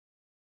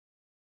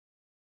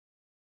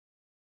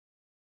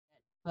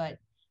but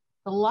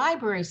the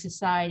Library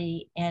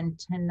Society and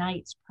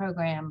tonight's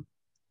program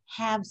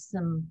have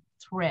some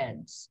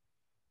threads.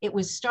 It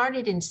was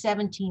started in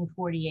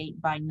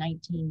 1748 by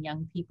 19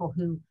 young people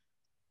who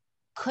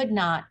could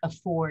not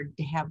afford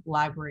to have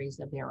libraries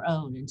of their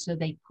own. And so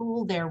they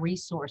pooled their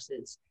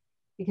resources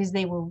because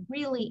they were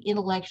really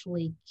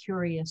intellectually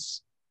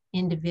curious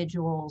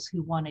individuals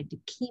who wanted to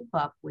keep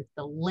up with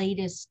the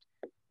latest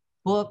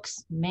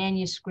books,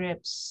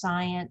 manuscripts,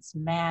 science,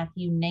 math,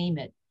 you name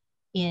it,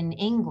 in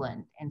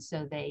England. And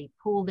so they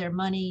pooled their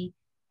money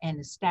and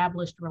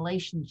established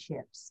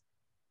relationships.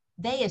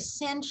 They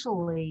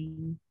essentially,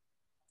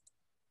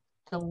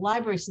 the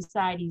Library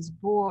Society's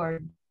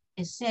board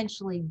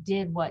essentially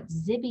did what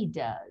Zibby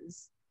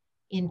does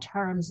in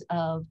terms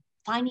of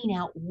finding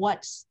out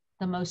what's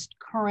the most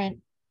current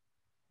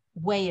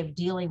way of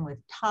dealing with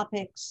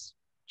topics,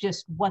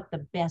 just what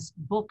the best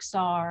books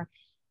are,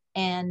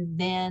 and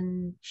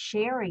then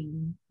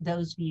sharing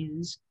those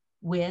views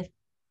with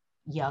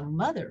young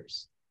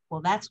mothers.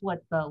 Well, that's what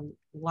the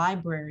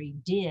library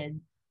did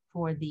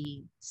for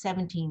the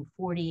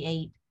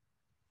 1748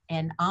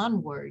 and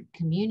onward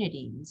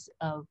communities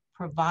of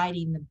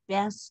providing the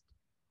best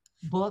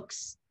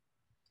books.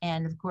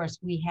 And of course,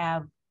 we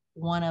have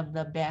one of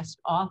the best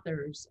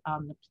authors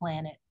on the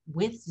planet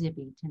with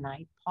Zibby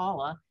tonight,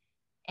 Paula.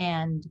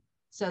 And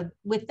so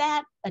with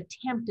that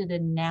attempted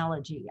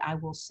analogy, I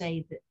will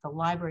say that the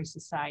Library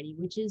Society,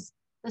 which is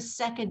the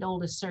second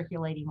oldest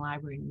circulating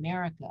library in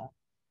America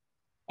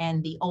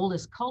and the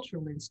oldest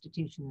cultural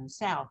institution in the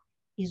South,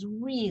 is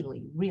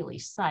really, really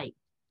psyched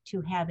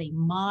to have a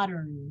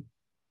modern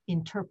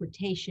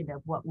interpretation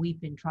of what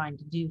we've been trying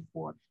to do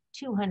for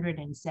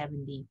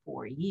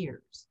 274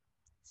 years.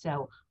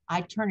 So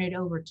I turn it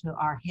over to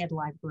our head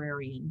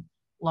librarian,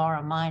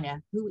 Laura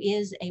Mina, who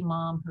is a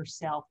mom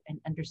herself and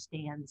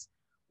understands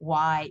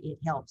why it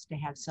helps to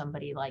have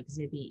somebody like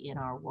Zibby in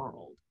our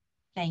world.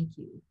 Thank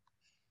you.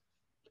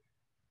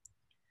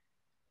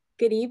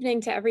 Good evening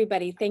to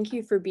everybody. Thank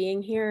you for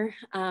being here,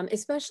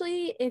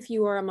 especially if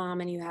you are a mom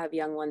and you have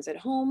young ones at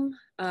home,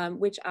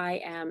 which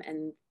I am,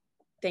 and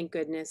thank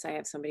goodness I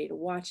have somebody to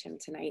watch him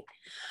tonight.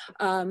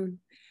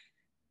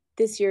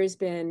 This year has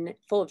been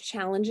full of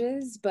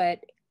challenges, but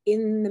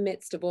in the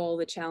midst of all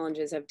the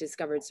challenges, I've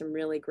discovered some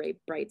really great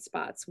bright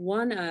spots,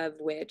 one of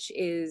which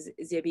is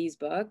Zibby's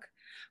book,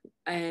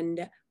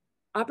 and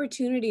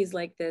opportunities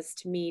like this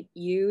to meet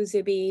you,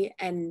 Zibby,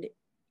 and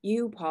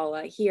you,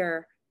 Paula,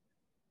 here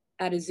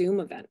at a Zoom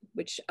event,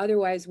 which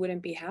otherwise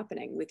wouldn't be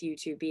happening with you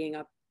two being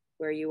up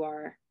where you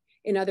are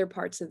in other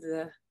parts of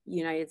the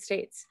United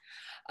States.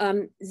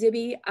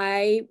 Zibby,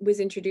 I was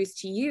introduced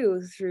to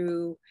you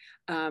through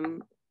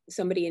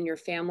somebody in your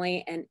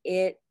family, and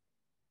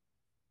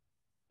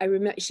I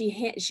remember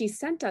she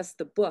sent us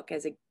the book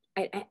as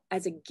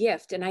a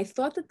gift, and I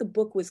thought that the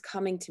book was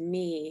coming to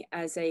me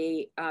as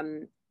a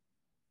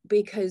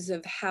because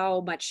of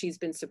how much she's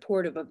been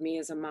supportive of me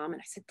as a mom.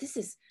 And I said, this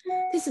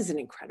is an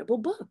incredible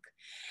book.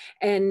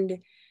 And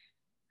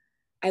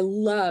I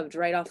loved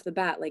right off the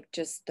bat, like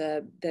just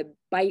the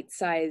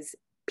bite-sized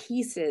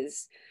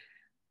pieces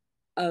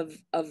of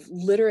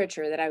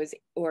literature that I was,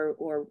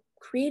 or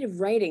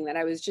creative writing that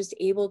I was just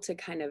able to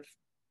kind of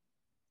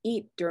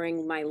eat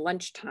during my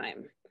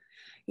lunchtime,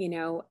 you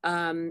know?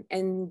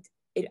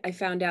 I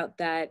found out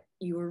that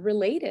you were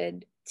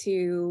related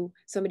to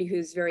somebody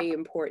who's very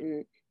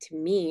important to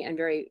me and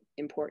very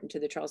important to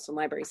the Charleston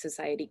Library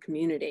Society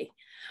community.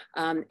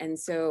 And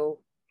so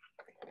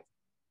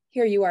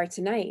here you are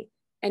tonight.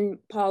 And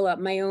Paula,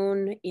 my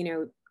own,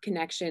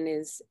 connection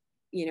is,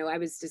 I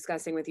was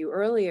discussing with you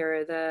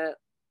earlier,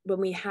 when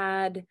we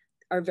had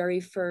our very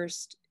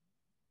first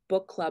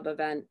book club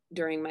event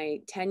during my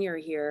tenure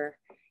here,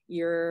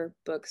 your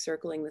book,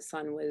 Circling the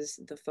Sun, was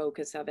the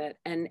focus of it.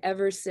 And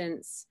ever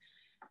since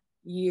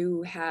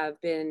you have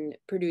been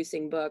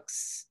producing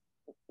books,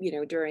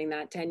 during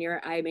that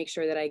tenure, I make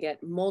sure that I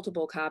get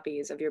multiple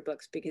copies of your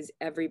books because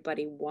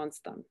everybody wants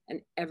them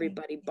and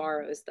everybody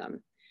borrows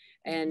them.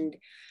 And,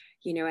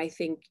 I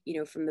think,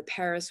 from The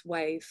Paris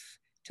Wife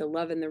to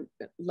Love in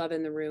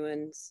the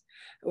Ruins,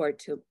 or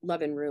to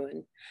Love in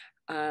Ruin,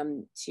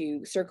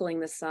 to Circling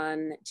the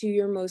Sun, to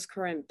your most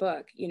current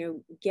book,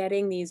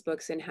 getting these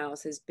books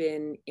in-house has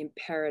been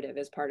imperative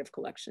as part of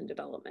collection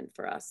development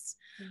for us.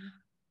 Mm-hmm.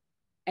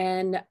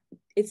 And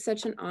it's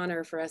such an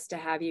honor for us to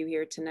have you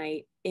here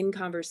tonight in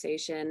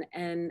conversation.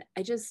 And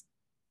I just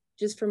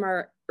from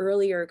our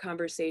earlier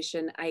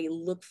conversation, I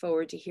look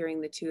forward to hearing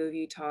the two of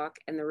you talk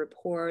and the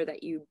rapport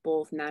that you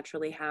both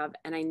naturally have.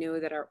 And I know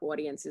that our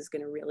audience is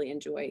going to really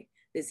enjoy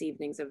this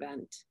evening's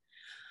event.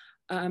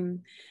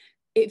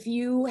 If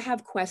you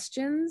have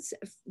questions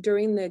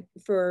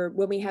for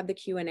when we have the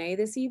Q&A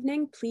this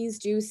evening, please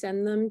do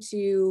send them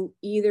to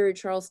either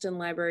Charleston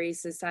Library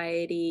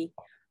Society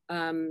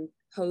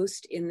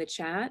host in the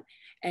chat,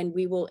 and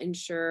we will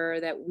ensure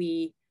that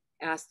we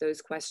ask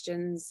those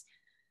questions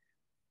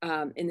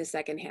in the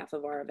second half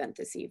of our event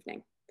this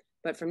evening.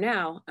 But from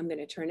now, I'm going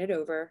to turn it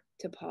over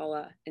to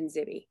Paula and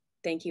Zibby.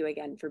 Thank you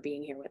again for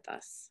being here with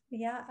us.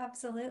 Yeah,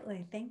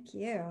 absolutely. Thank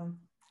you.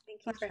 Thank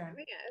Thank you for Pleasure.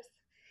 having us.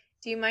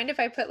 Do you mind if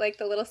I put like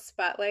the little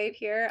spotlight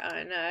here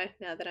on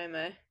now that I'm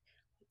let's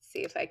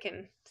see if I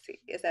can see,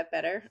 is that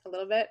better a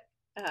little bit?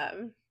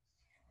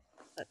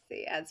 Let's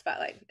see, add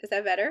spotlight. Is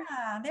that better?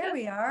 Yeah, there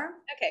we are.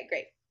 Okay,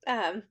 great.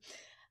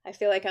 I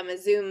feel like I'm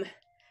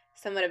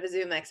somewhat of a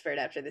Zoom expert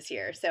after this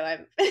year, so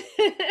I'm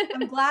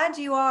I'm glad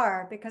you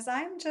are, because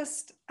I'm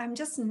just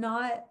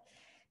not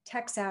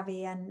tech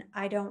savvy, and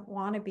I don't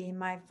want to be.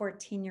 My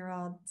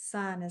 14-year-old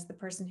son is the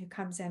person who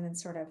comes in and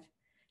sort of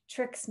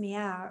tricks me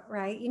out,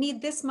 right? You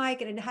need this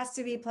mic and it has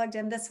to be plugged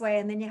in this way,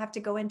 and then you have to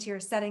go into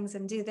your settings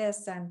and do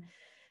this, and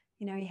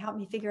you help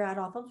me figure out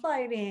all the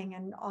lighting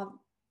and all.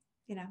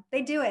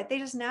 They do it. They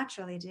just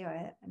naturally do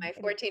it. My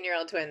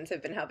 14-year-old twins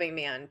have been helping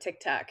me on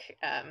TikTok.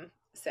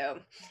 So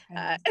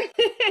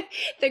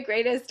the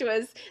greatest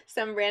was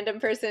some random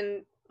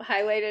person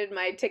highlighted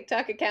my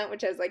TikTok account,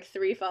 which has like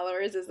 3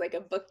 followers, as like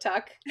a book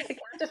talk account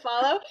to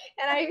follow.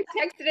 And I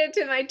texted it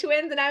to my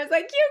twins and I was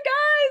like, you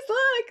guys,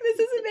 look, this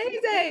is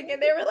amazing.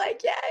 And they were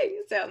like, yay.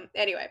 So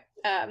anyway,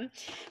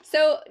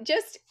 so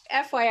just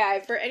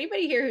FYI, for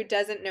anybody here who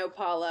doesn't know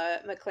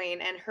Paula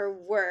McLain and her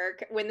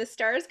work, When the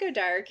Stars Go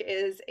Dark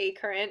is a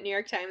current New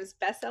York Times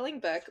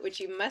bestselling book, which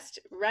you must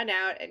run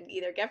out and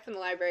either get from the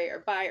library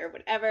or buy or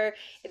whatever.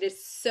 It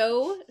is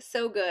so,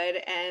 so good.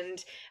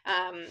 And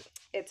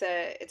it's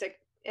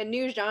a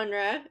new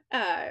genre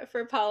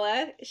for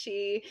Paula.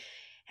 She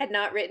had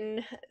not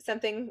written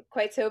something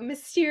quite so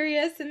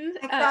mysterious and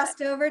I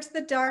crossed over to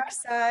the dark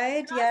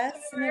side. Yes,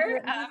 and I've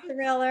written a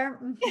thriller.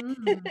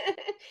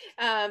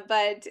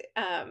 But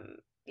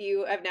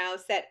you have now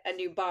set a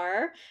new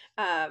bar,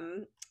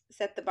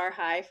 set the bar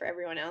high for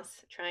everyone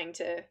else trying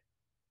to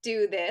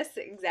do this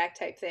exact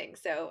type thing.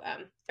 So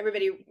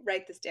everybody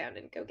write this down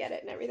and go get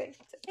it and everything.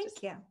 So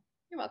Thank you.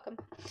 You're welcome.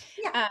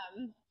 Yeah.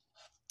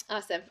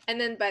 Awesome. And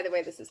then, by the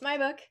way, this is my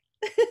book.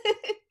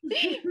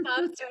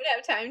 Moms Don't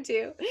Have Time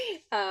To,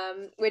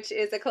 which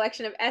is a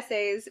collection of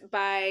essays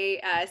by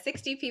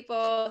 60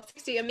 people,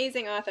 60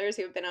 amazing authors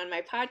who have been on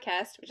my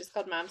podcast, which is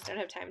called Moms Don't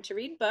Have Time to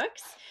Read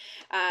Books.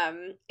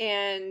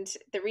 And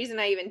the reason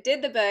I even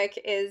did the book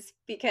is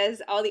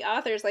because all the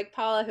authors like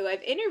Paula who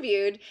I've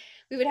interviewed,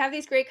 we would have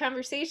these great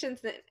conversations.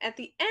 And at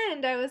the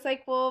end, I was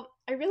like, well,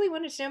 I really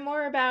wanted to know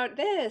more about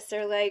this,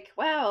 or like,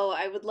 wow,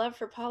 I would love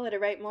for Paula to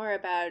write more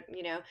about,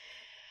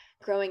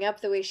 growing up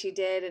the way she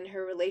did and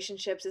her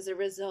relationships as a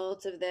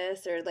result of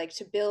this, or like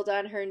to build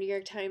on her New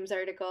York Times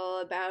article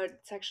about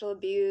sexual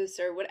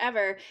abuse or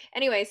whatever.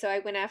 Anyway, so I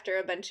went after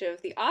a bunch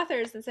of the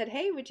authors and said,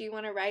 hey, would you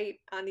want to write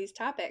on these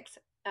topics?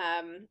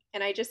 And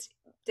I just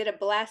did a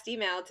blast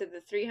email to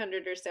the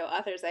 300 or so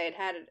authors I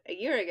had a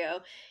year ago.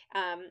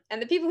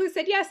 And the people who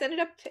said yes ended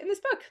up in this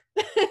book.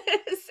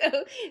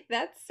 So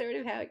that's sort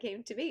of how it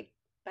came to be.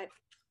 But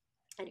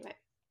anyway.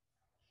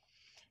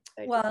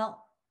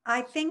 Well,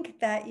 I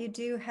think that you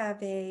do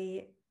have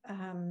a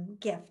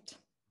gift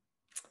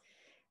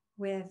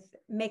with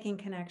making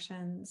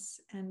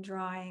connections and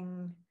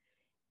drawing,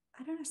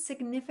 I don't know,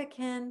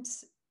 significant.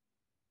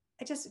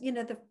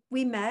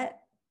 We met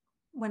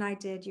when I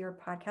did your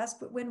podcast,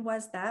 but when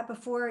was that?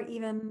 Before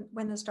even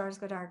When the Stars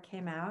Go Dark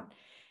came out.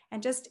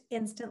 And just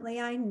instantly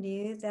I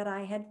knew that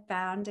I had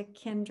found a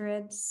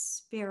kindred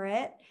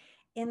spirit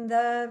in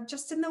the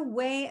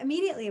way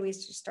immediately we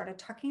just started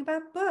talking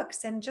about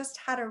books and just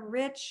had a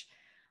rich,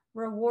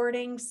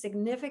 rewarding,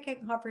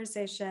 significant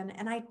conversation.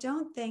 And I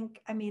don't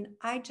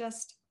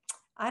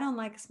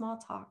like small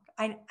talk.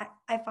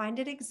 I find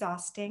it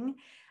exhausting.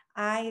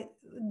 The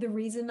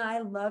reason I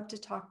love to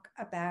talk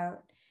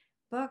about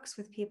books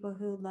with people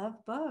who love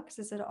books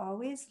is it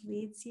always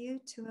leads you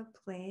to a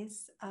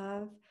place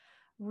of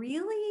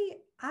really,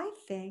 I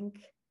think,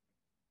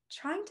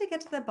 trying to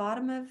get to the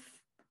bottom of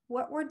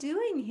what we're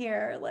doing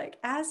here, like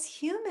as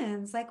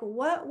humans, like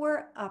what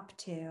we're up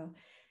to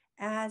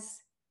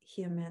as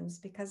humans,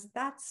 because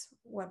that's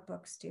what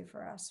books do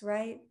for us,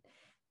 right?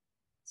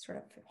 Sort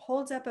of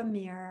holds up a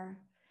mirror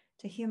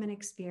to human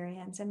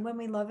experience. And when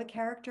we love a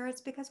character,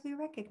 it's because we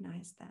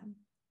recognize them,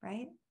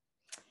 right?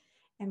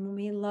 And when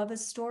we love a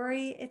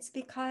story, it's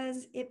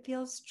because it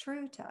feels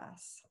true to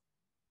us,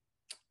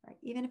 right?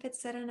 Even if it's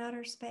set in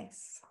outer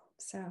space.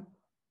 So,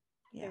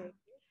 yeah.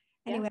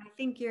 Anyway, I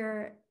think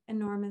you're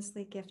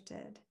enormously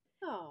gifted.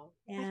 Oh,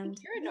 and I think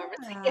you're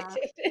enormously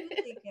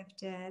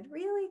gifted.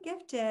 Really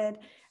gifted.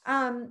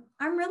 I'm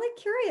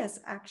really curious,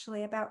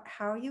 actually, about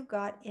how you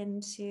got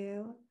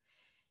into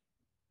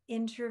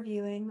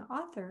interviewing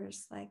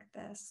authors like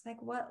this.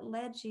 Like, what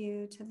led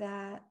you to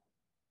that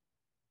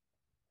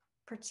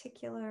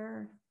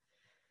particular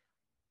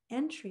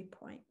entry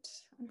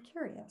point? I'm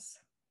curious.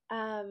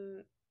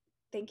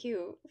 Thank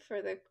you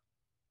for the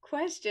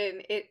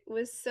question. It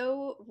was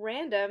so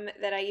random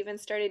that I even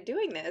started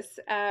doing this.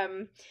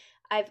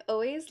 I've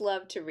always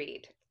loved to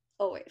read.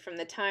 Always, from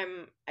the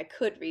time I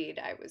could read,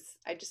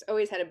 I just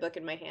always had a book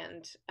in my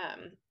hand.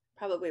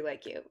 Probably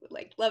like you,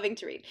 like loving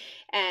to read.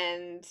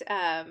 And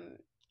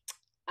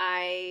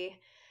I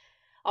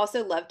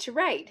also loved to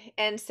write.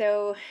 And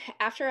so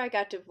after I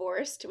got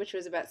divorced, which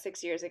was about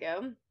 6 years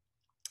ago,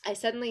 I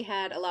suddenly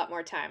had a lot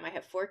more time. I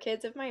have 4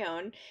 kids of my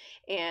own,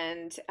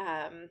 and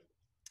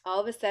all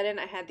of a sudden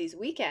I had these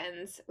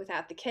weekends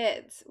without the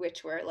kids,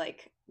 which were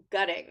like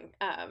gutting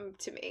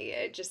to me.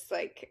 It just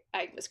like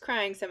I was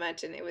crying so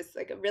much, and it was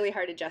like a really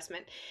hard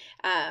adjustment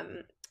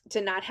um,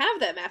 to not have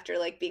them after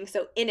like being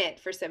so in it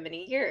for so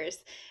many years.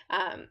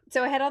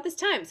 So I had all this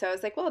time. So I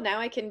was like, well, now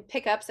I can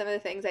pick up some of the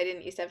things I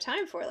didn't used to have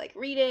time for, like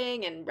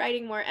reading and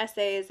writing more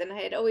essays. And I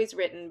had always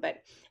written,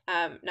 but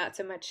not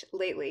so much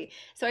lately.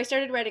 So I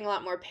started writing a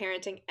lot more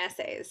parenting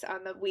essays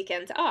on the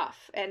weekends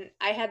off. And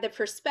I had the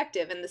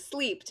perspective and the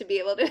sleep to be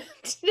able to,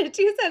 to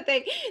do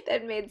something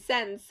that made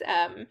sense.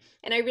 And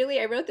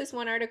I wrote this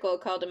one article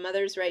called A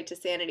Mother's Right to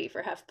Sanity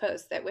for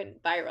HuffPost that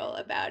went viral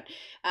about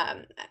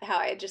how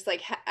I just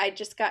like, I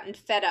just gotten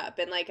fed up.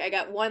 And like, I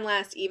got one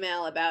last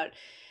email about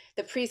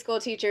the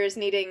preschool teachers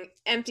needing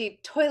empty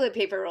toilet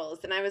paper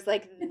rolls. And I was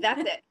like,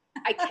 that's it.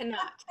 I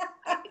cannot.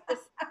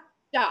 Just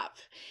stop.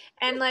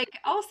 And like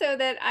also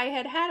that I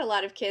had had a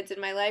lot of kids in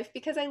my life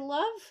because I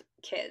love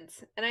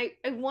kids, and I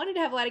wanted to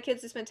have a lot of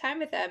kids to spend time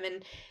with them,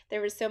 and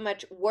there was so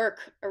much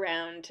work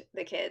around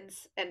the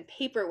kids and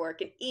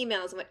paperwork and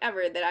emails and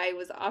whatever that I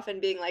was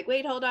often being like,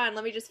 wait, hold on,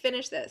 let me just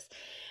finish this.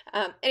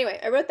 Anyway,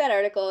 I wrote that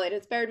article. It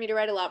inspired me to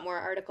write a lot more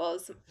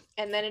articles,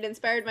 and then it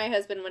inspired my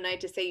husband one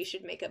night to say you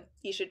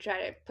should try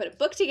to put a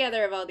book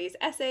together of all these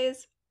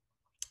essays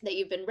that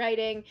you've been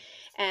writing.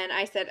 And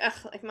I said, ugh,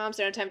 like moms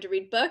don't have time to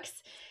read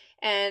books.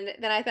 And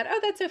then I thought, oh,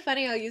 that's so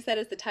funny. I'll use that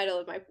as the title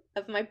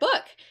of my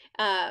book.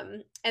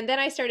 And then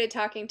I started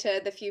talking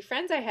to the few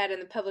friends I had in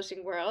the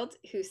publishing world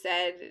who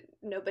said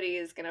nobody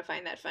is going to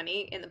find that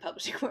funny in the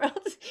publishing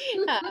world.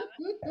 And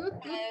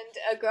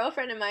a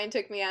girlfriend of mine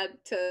took me out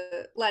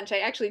to lunch. I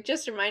actually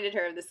just reminded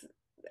her of this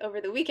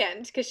over the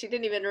weekend because she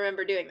didn't even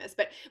remember doing this,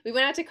 but we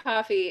went out to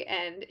coffee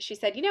and she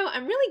said, you know,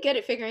 I'm really good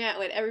at figuring out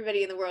what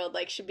everybody in the world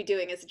like should be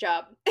doing as a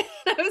job.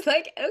 I was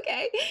like,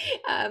 okay.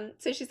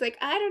 So she's like,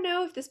 I don't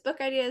know if this book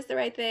idea is the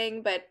right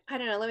thing, but I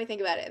don't know, let me think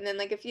about it. And then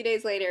like a few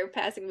days later,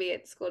 passing me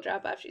at school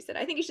drop off, she said,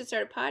 I think you should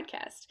start a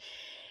podcast.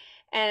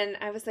 And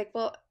I was like,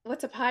 well,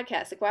 what's a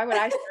podcast? Like, why would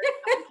I start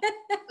a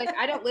podcast? Like,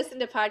 I don't listen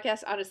to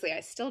podcasts. Honestly,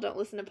 I still don't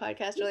listen to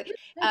podcasts really.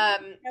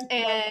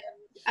 And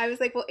I was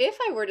like, well, if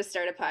I were to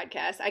start a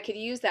podcast, I could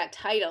use that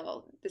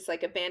title, this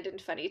like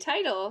abandoned funny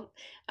title,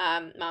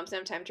 Moms Don't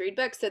Have Time to Read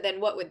Books. So then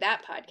what would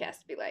that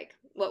podcast be like?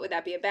 What would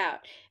that be about?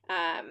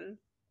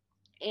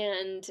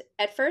 And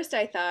at first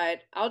I thought,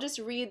 I'll just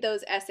read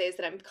those essays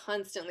that I'm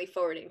constantly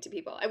forwarding to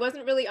people. I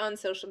wasn't really on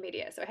social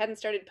media, so I hadn't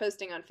started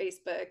posting on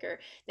Facebook, or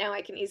now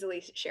I can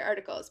easily share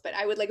articles, but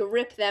I would like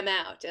rip them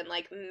out and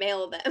like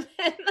mail them.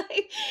 And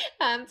like,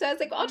 so I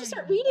was like, well, I'll just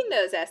start reading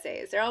those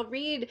essays, or I'll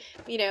read,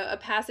 you know, a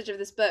passage of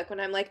this book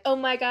when I'm like, oh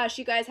my gosh,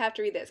 you guys have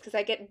to read this, because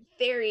I get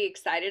very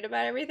excited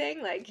about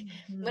everything. Like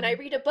when I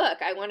read a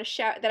book, I want to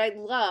shout that I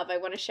love, I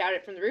want to shout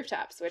it from the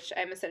rooftops, which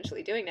I'm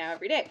essentially doing now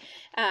every day.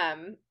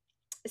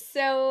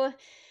 So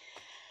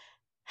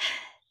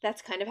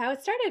that's kind of how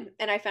it started.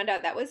 And I found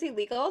out that was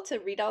illegal to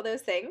read all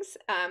those things,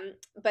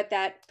 but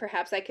that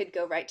perhaps I could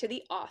go right to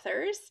the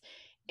authors.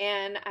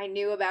 And I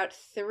knew about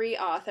 3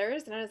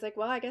 authors, and I was like,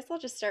 well, I guess I'll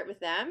just start with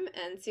them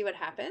and see what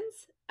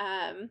happens.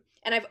 And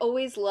I've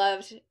always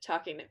loved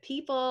talking to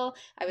people.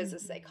 I was a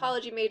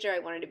psychology major. I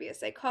wanted to be a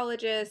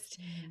psychologist.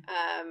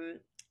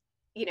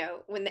 You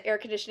know, when the air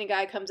conditioning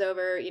guy comes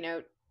over, you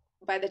know,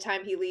 by the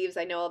time he leaves,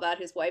 I know all about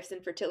his wife's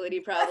infertility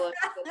problems.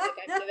 Like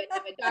I'm giving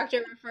him a doctor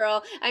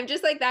referral. I'm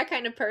just like that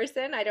kind of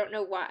person. I don't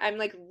know why. I'm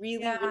like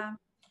really, really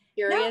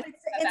curious.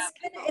 No,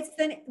 it's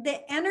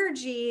the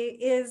energy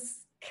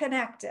is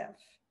connective.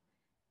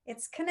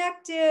 It's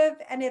connective,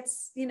 and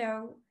it's, you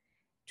know,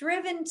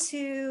 driven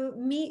to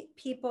meet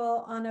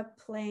people on a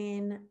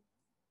plane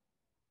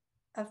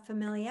of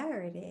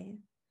familiarity,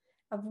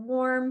 of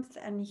warmth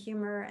and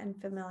humor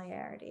and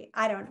familiarity.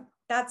 I don't know.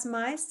 That's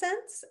my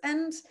sense.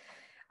 And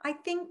I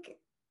think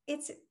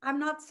I'm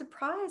not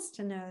surprised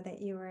to know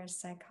that you were a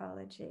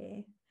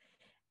psychology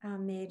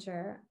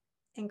major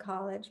in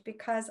college,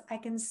 because I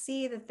can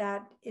see that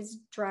that is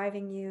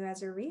driving you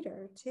as a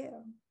reader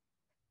too.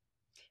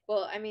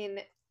 Well, I mean,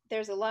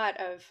 there's a lot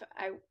of,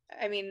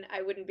 I mean,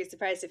 I wouldn't be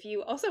surprised if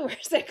you also were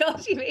a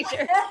psychology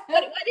major.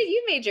 What did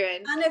you major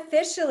in?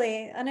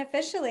 Unofficially,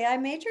 I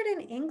majored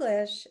in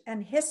English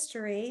and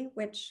history,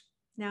 which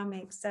now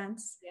makes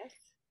sense. Yes.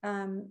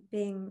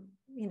 Being,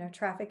 you know,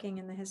 trafficking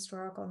in the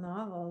historical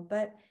novel,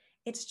 but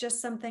it's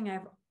just something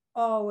I've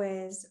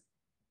always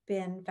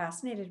been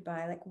fascinated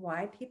by, like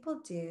why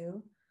people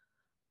do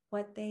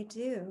what they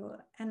do.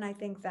 And I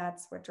think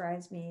that's what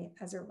drives me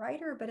as a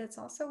writer, but it's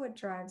also what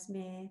drives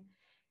me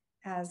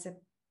as a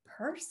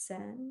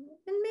person.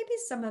 And maybe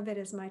some of it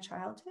is my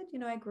childhood. You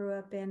know, I grew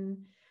up in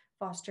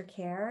foster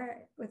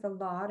care with a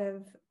lot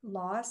of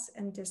loss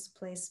and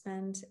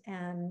displacement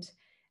and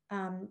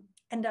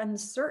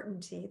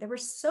uncertainty. There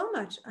was so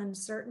much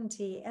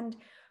uncertainty. And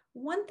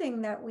one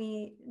thing that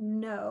we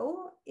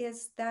know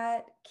is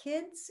that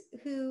kids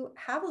who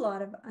have a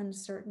lot of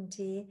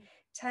uncertainty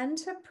tend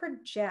to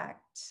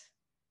project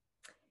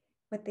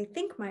what they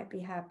think might be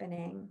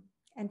happening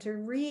and to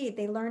read.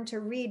 They learn to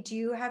read. Do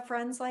you have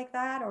friends like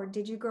that, or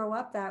did you grow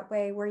up that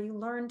way where you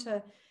learn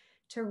to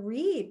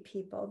read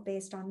people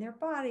based on their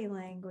body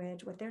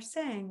language, what they're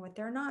saying, what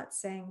they're not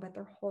saying, what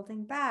they're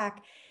holding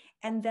back?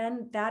 And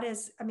then that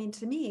is, I mean,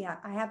 to me,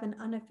 I have an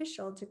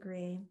unofficial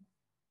degree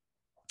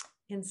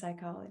in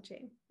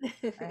psychology,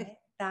 right?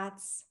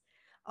 That's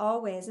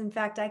always, in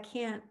fact, I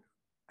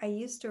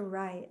used to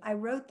write, I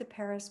wrote The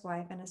Paris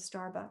Wife in a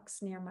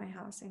Starbucks near my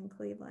house in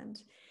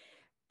Cleveland.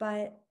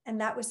 And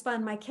that was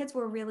fun. My kids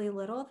were really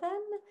little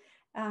then.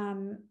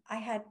 I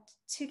had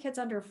 2 kids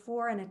under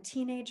 4 and a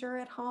teenager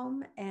at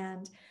home,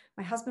 and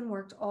my husband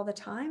worked all the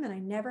time, and I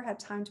never had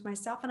time to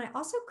myself. And I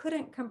also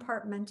couldn't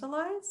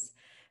compartmentalize.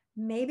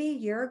 Maybe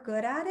you're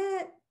good at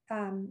it.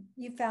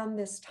 You found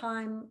this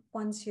time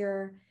once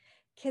your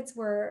kids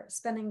were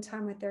spending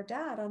time with their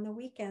dad on the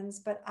weekends,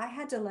 but I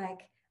had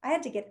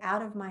to get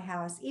out of my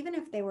house, even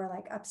if they were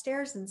like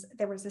upstairs and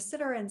there was a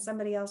sitter and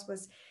somebody else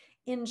was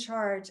in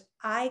charge.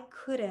 I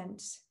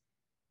couldn't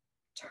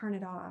turn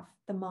it off,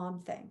 the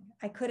mom thing.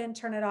 I couldn't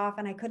turn it off,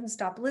 and I couldn't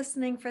stop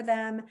listening for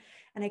them,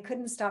 and I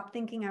couldn't stop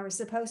thinking I was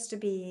supposed to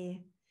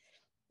be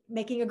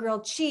making a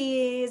grilled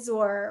cheese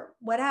or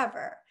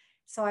whatever.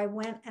 So I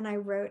went and I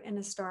wrote in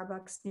a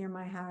Starbucks near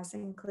my house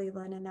in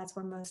Cleveland, and that's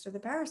where most of The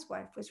Paris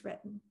Wife was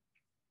written.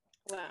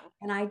 Wow.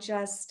 And I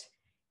just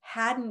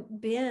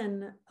hadn't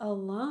been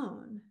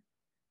alone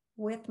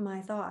with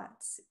my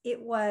thoughts.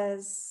 It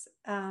was,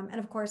 and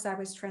of course, I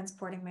was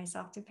transporting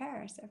myself to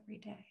Paris every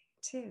day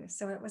too.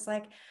 So it was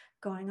like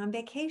going on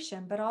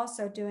vacation, but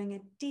also doing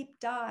a deep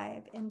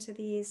dive into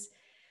these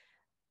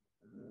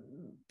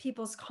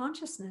people's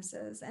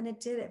consciousnesses. And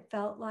it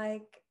felt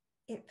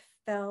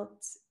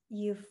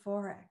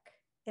euphoric.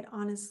 It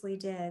honestly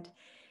did.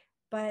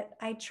 But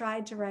I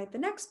tried to write the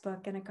next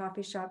book in a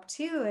coffee shop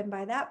too. And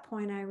by that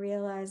point, I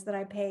realized that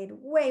I paid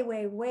way,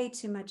 way, way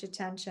too much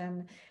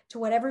attention to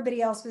what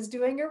everybody else was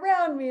doing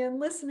around me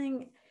and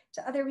listening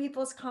to other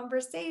people's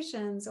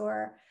conversations.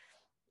 So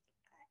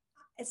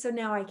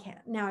now I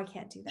can't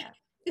do that.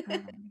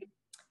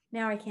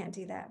 Now I can't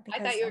do that I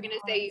because thought you were going to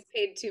say you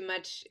paid too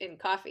much in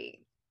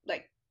coffee,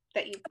 like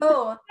that you.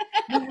 Oh,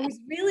 no, I was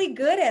really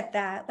good at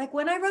that. Like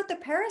when I wrote The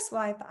Paris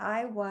Wife,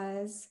 I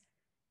was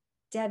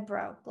dead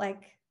broke,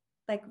 like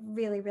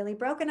really, really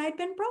broke. And I'd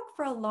been broke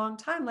for a long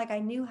time. Like I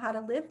knew how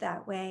to live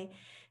that way.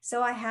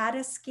 So I had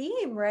a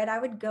scheme, right? I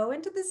would go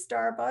into the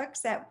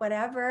Starbucks at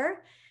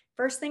whatever,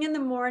 first thing in the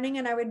morning,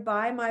 and I would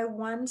buy my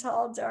 1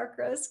 tall dark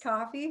roast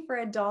coffee for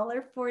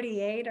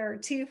 $1.48 or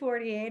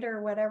 $2.48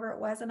 or whatever it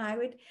was. And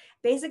I'd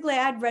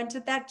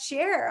rented that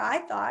chair, I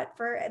thought,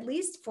 for at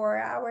least 4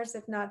 hours,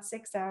 if not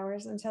 6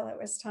 hours, until it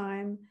was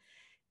time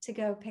to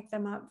go pick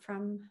them up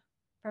from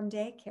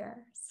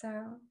daycare.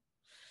 So,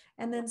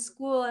 and then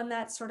school, and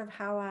that's sort of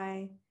how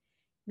I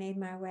made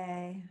my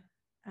way.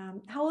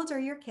 How old are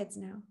your kids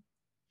now?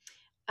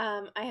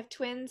 I have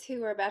twins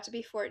who are about to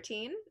be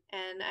 14,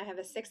 and I have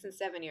a 6 and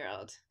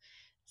 7-year-old.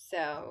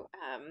 So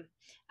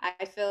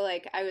I feel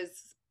like I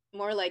was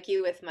more like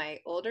you with my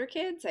older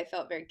kids. I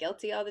felt very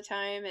guilty all the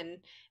time, and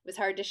it was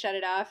hard to shut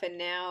it off. And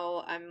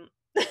now I'm,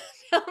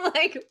 I'm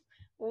like,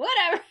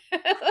 whatever,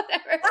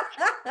 whatever,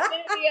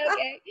 it'll be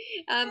okay.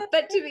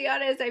 But to be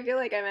honest, I feel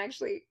like I'm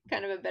actually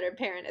kind of a better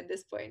parent at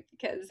this point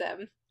because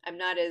I'm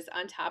not as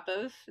on top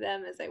of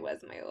them as I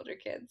was my older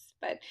kids.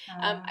 But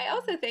I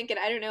also think, and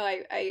I don't know,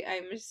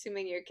 I'm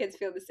assuming your kids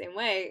feel the same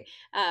way.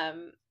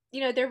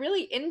 They're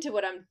really into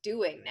what I'm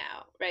doing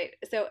now, right?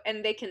 So,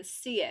 and they can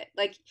see it.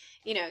 Like,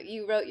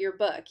 you wrote your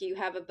book, you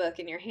have a book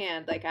in your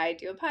hand. Like I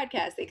do a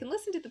podcast, they can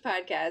listen to the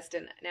podcast,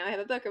 and now I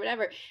have a book or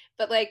whatever.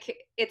 But like,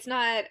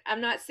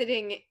 I'm not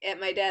sitting at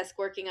my desk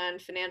working on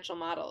financial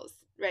models,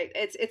 right?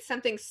 It's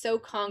something so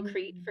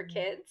concrete for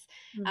kids.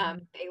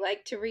 They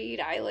like to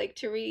read. I like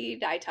to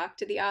read. I talk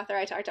to the author.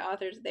 I talk to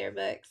authors of their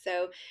books.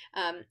 So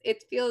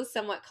it feels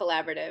somewhat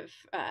collaborative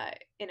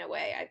in a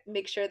way. I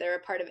make sure they're a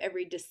part of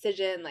every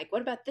decision. Like,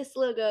 what about this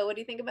logo? What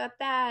do you think about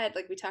that?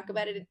 Like, we talk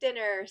about it at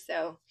dinner.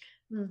 So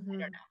I don't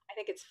know. I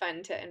think it's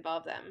fun to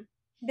involve them.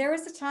 There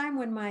was a time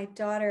when my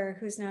daughter,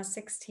 who's now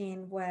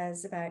 16,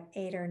 was about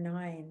 8 or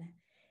 9,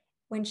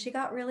 when she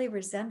got really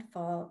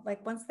resentful.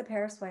 Like once The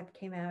Paris Wife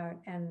came out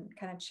and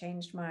kind of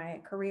changed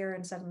my career,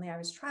 and suddenly I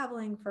was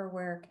traveling for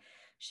work,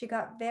 she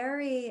got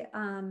very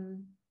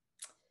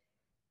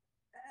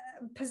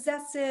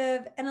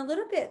possessive and a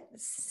little bit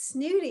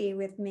snooty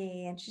with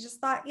me. And she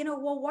just thought,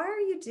 well, why are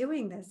you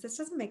doing this? This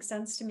doesn't make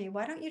sense to me.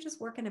 Why don't you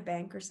just work in a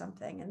bank or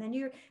something? And then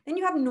you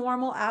have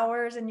normal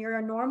hours and you're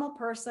a normal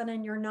person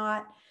and you're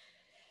not,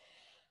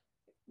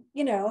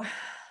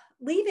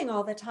 leaving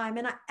all the time.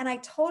 And I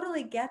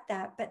totally get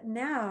that. But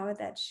now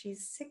that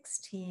she's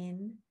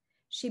 16,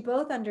 she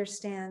both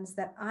understands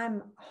that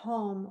I'm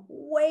home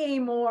way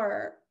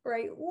more,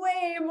 right?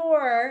 Way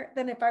more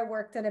than if I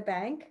worked at a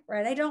bank,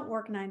 right? I don't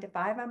work 9 to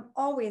 5. I'm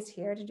always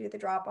here to do the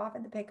drop off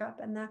and the pickup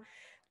and the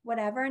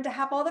whatever, and to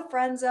have all the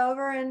friends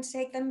over and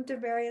take them to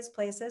various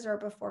places, or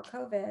before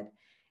COVID.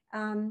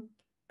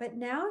 But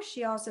now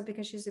she also,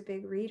 because she's a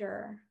big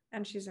reader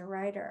and she's a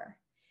writer,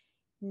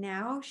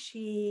 now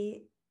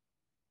she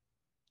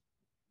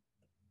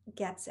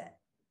gets it,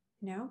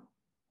 you know?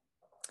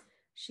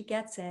 She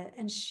gets it,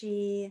 and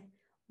she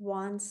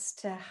wants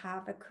to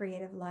have a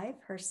creative life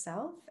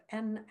herself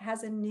and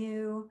has a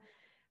new,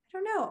 I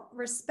don't know,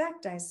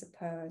 respect, I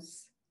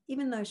suppose,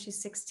 even though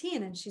she's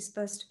 16 and she's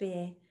supposed to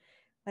be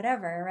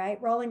whatever,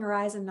 right? Rolling her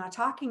eyes and not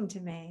talking to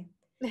me.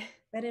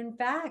 But in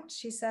fact,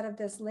 she said of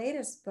this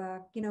latest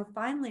book, you know,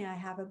 finally I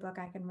have a book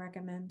I can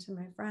recommend to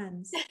my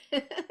friends,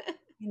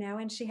 you know,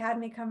 and she had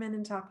me come in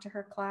and talk to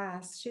her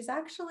class. She's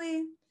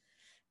actually,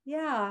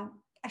 yeah,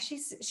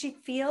 she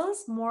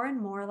feels more and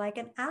more like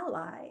an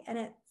ally. And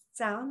it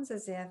sounds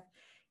as if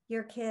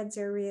your kids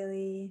are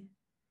really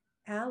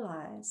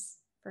allies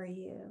for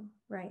you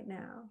right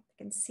now.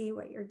 They can see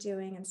what you're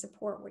doing and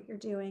support what you're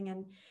doing.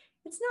 And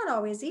it's not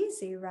always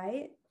easy,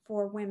 right,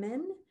 for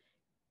women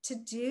to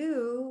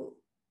do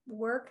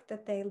work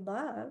that they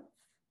love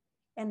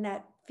and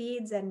that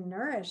feeds and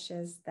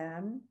nourishes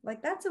them.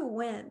 Like that's a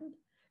win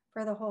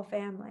for the whole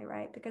family,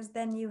 right? Because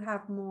then you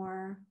have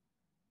more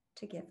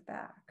to give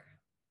back.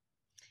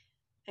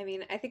 I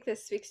mean, I think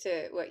this speaks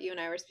to what you and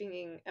I were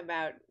speaking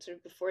about sort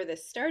of before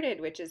this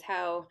started, which is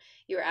how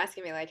you were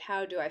asking me, like,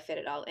 how do I fit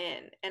it all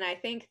in? And I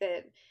think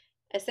that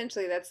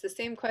essentially that's the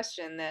same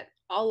question that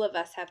all of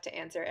us have to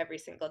answer every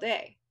single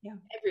day. Yeah.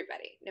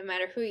 Everybody, no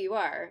matter who you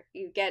are,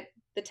 you get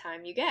the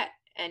time you get,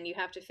 and you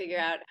have to figure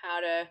out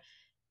how to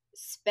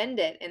spend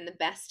it in the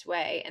best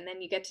way. And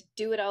then you get to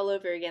do it all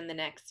over again the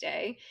next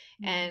day.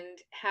 Mm-hmm. And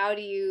how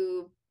do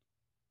you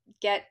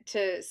get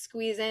to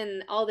squeeze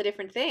in all the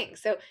different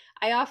things? So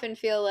I often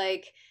feel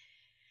like,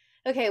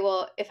 okay,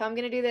 well, if I'm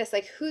going to do this,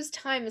 like, whose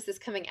time is this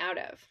coming out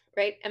of,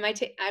 right?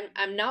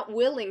 I'm not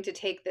willing to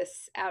take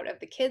this out of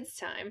the kids'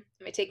 time.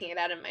 Am I taking it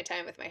out of my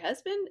time with my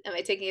husband? Am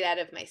I taking it out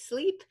of my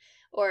sleep?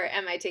 Or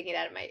am I taking it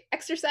out of my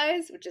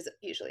exercise? Which is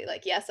usually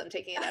like, yes, I'm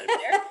taking it out of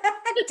there.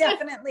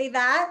 Definitely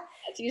that.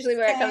 That's usually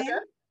where it comes from.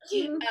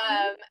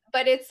 Mm-hmm.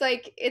 But it's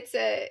like, it's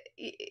a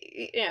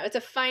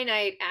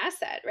finite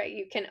asset, right?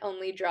 You can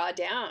only draw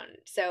down.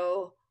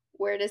 So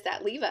where does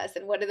that leave us?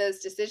 And what are those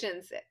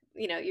decisions that,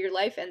 your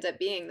life ends up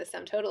being the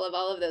sum total of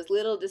all of those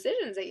little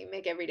decisions that you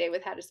make every day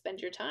with how to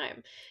spend your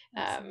time.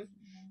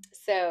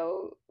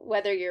 So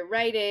whether you're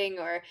writing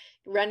or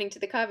running to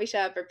the coffee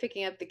shop or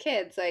picking up the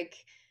kids, like,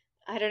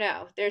 I don't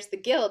know, there's the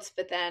guilt,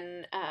 but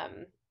then,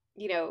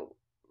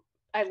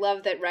 I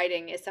love that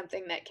writing is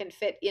something that can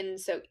fit in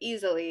so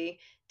easily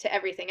to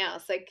everything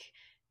else. Like,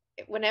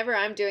 whenever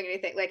I'm doing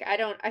anything, like,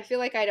 I feel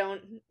like I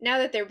don't, now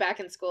that they're back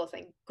in school,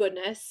 thank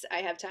goodness I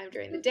have time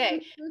during the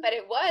day. But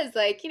it was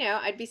like,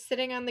 I'd be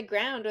sitting on the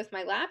ground with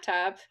my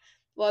laptop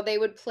while they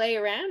would play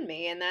around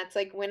me. And that's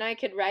like when I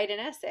could write an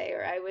essay,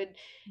 or I would,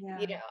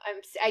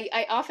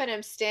 I often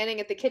am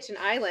standing at the kitchen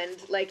island,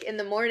 like in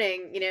the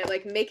morning,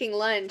 like making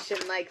lunch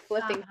and like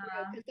flipping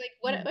through. It's like,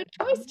 what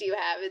choice do you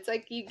have? It's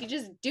like, you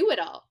just do it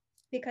all.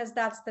 Because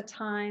that's the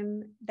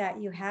time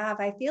that you have.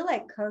 I feel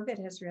like COVID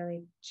has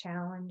really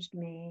challenged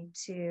me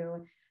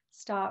to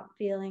stop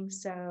feeling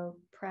so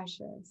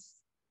precious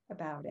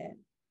about it.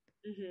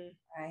 Mm-hmm.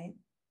 Right?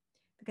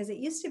 Because it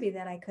used to be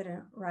that I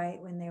couldn't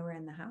write when they were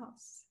in the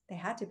house. They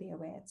had to be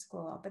away at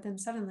school, but then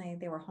suddenly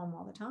they were home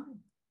all the time.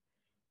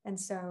 And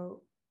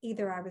so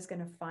either I was going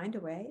to find a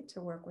way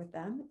to work with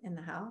them in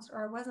the house,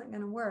 or I wasn't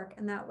going to work.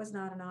 And that was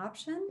not an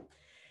option.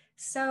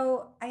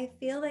 So I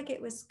feel like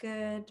it was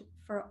good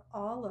for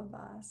all of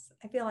us.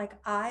 I feel like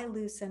I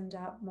loosened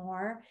up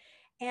more,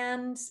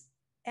 and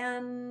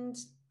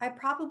I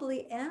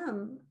probably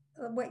am.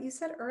 What you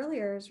said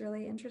earlier is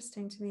really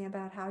interesting to me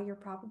about how you're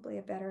probably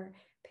a better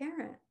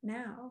parent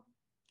now,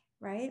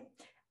 right?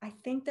 I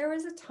think there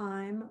was a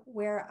time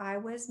where I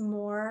was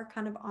more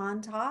kind of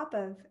on top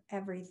of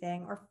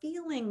everything, or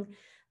feeling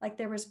like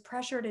there was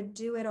pressure to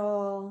do it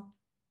all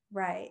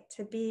right,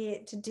 to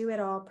do it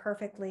all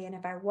perfectly. And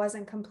if I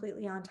wasn't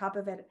completely on top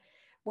of it,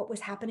 what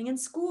was happening in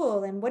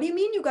school, and what do you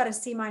mean you got a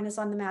C- on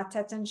the math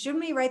test, and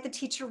shouldn't we write the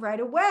teacher right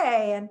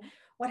away, and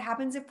what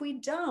happens if we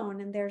don't?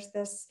 And there's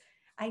this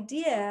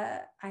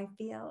idea, I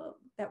feel,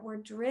 that we're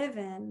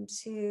driven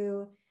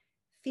to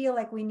feel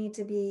like we need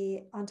to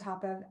be on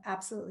top of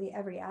absolutely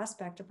every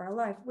aspect of our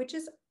life, which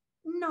is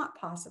not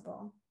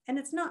possible, and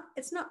it's not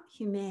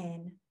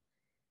humane.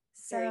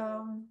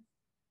 So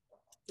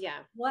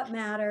yeah, what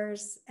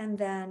matters, and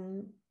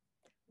then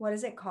what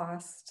does it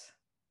cost?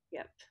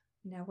 Yep.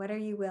 What are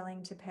you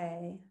willing to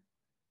pay?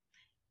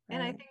 Right?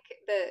 And I think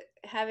that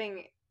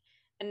having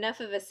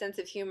enough of a sense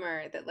of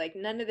humor that, like,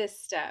 none of this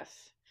stuff,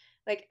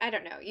 like, I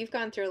don't know, you've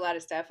gone through a lot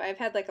of stuff. I've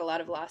had like a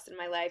lot of loss in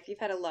my life. You've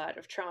had a lot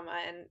of trauma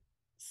and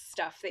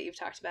stuff that you've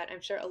talked about.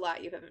 I'm sure a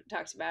lot you haven't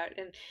talked about.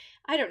 And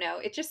I don't know,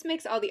 it just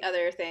makes all the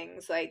other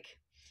things, like,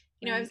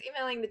 I was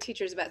emailing the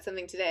teachers about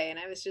something today, and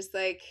I was just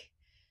like,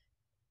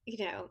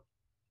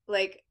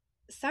 like,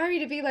 sorry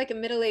to be like a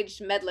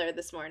middle-aged meddler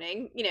this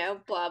morning,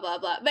 blah, blah,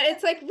 blah. But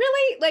it's like,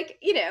 really, like,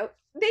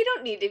 they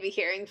don't need to be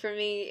hearing from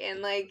me.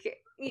 And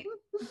like,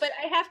 but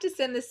I have to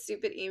send this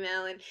stupid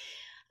email, and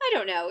I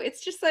don't know.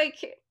 It's just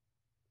like,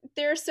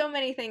 there are so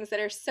many things that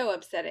are so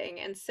upsetting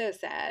and so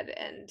sad.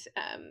 And,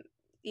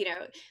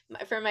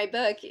 for my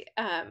book,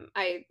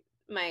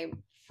 my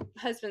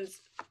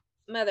husband's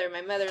mother,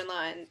 my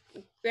mother-in-law and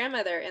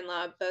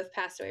grandmother-in-law both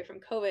passed away from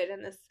COVID,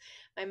 and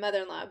my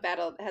mother-in-law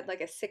had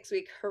like a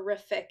 6-week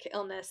horrific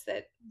illness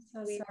that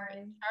I'm so we were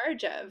sorry. in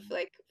charge of,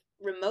 like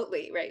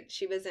remotely, right?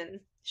 She was in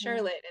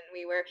Charlotte,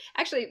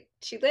 and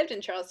she lived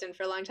in Charleston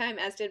for a long time,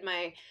 as did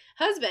my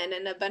husband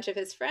and a bunch of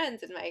his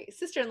friends and my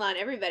sister-in-law and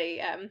everybody.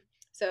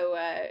 So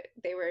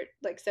they were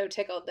like so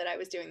tickled that I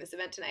was doing this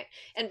event tonight.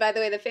 And by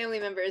the way, the family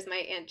member is my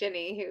Aunt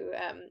Jenny, who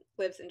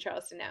lives in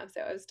Charleston now.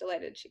 So I was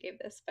delighted she gave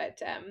this.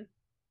 But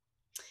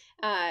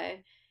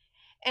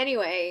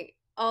anyway,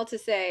 all to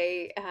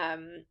say,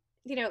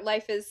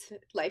 life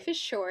is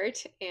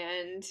short,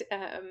 and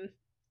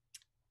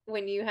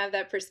when you have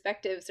that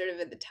perspective sort of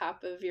at the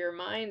top of your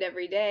mind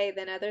every day,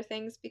 then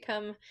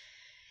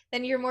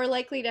then you're more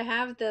likely to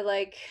have the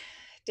like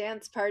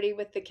dance party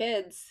with the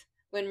kids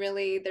when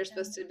really they're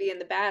supposed to be in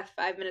the bath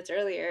 5 minutes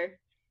earlier.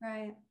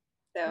 Right.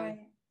 So,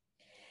 right.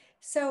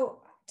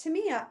 So to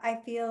me, I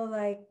feel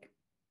like,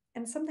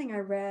 and something I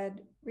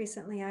read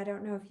recently, I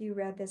don't know if you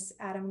read this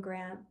Adam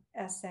Grant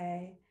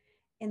essay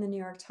in the New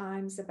York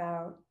Times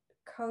about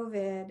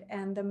COVID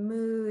and the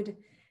mood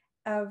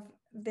of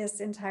this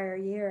entire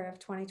year of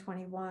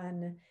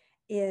 2021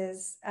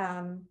 is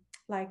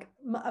like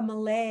a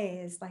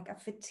malaise, like a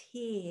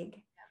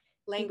fatigue.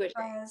 languishing.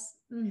 Because,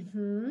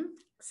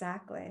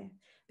 exactly,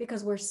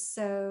 because we're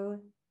so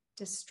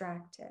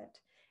distracted.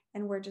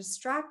 And we're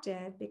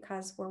distracted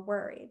because we're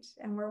worried.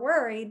 And we're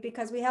worried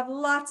because we have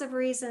lots of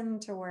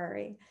reason to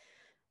worry,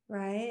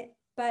 right?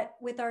 But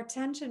with our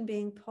attention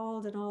being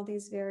pulled in all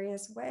these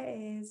various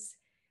ways,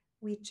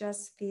 we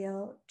just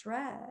feel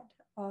dread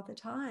all the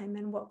time.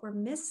 And what we're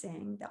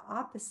missing, the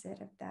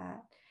opposite of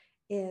that,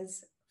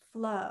 is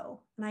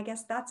flow. And I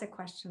guess that's a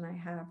question I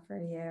have for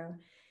you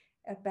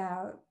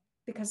about,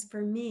 because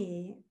for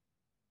me,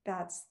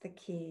 that's the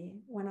key.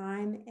 When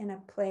I'm in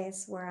a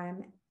place where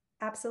I'm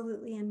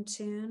absolutely in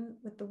tune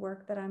with the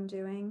work that I'm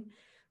doing,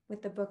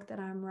 with the book that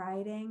I'm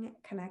writing,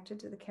 connected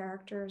to the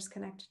characters,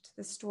 connected to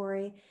the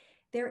story,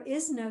 there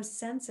is no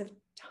sense of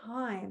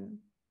time.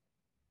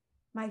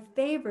 My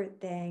favorite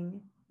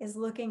thing is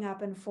looking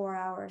up and 4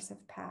 hours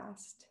have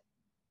passed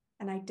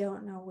and I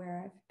don't know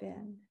where I've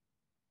been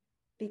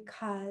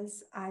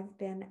because I've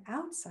been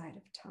outside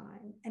of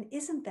time. And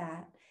isn't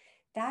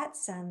that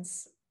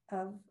sense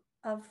of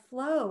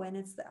flow? And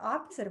it's the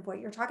opposite of what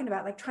you're talking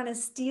about, like trying to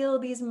steal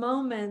these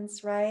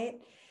moments, right?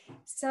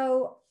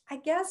 So I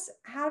guess,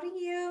 how do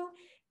you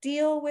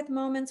deal with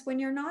moments when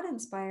you're not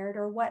inspired,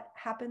 or what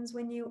happens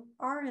when you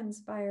are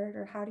inspired,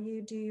 or how do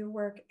you do your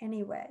work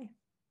anyway?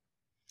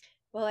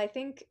 Well, I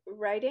think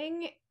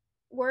writing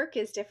work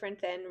is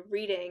different than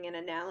reading and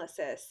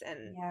analysis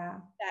and Yeah.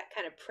 that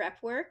kind of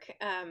prep work.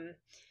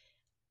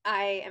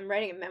 I am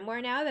writing a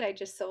memoir now that I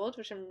just sold,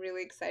 which I'm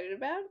really excited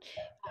about.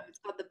 It's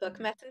called The Book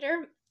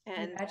Messenger,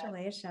 and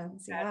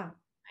Congratulations. Yeah.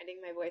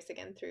 finding my voice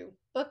again through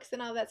books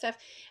and all that stuff.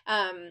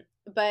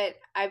 But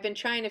I've been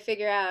trying to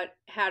figure out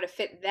how to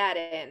fit that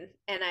in,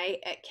 and I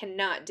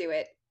cannot do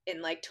it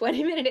in like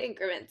 20-minute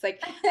increments. Like,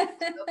 I have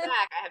to go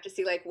back, I have to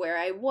see like where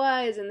I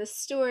was in the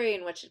story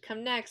and what should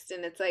come next.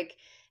 And it's like,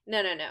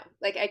 no.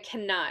 Like, I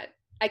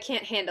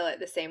can't handle it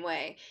the same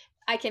way.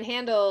 I can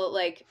handle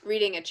like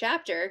reading a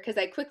chapter because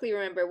I quickly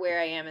remember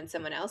where I am in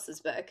someone else's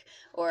book,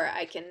 or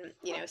I can,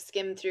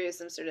 skim through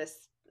some sort of,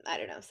 I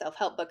don't know,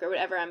 self-help book or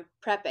whatever I'm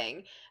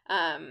prepping.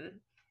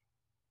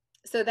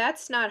 So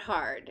that's not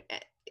hard.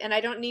 And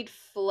I don't need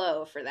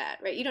flow for that,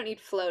 right? You don't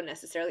need flow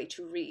necessarily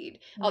to read.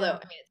 Although, I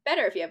mean, it's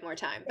better if you have more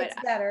time, but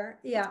it's better.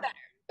 Yeah. it's better.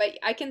 But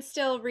I can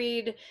still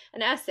read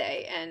an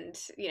essay and,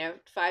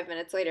 5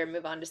 minutes later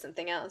move on to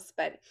something else.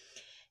 But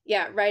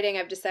yeah, writing,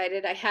 I've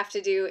decided I have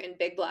to do in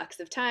big blocks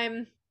of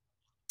time.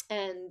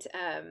 And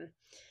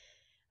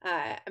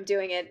I'm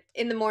doing it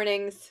in the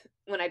mornings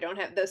when I don't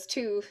have those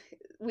 4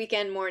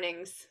 weekend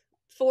mornings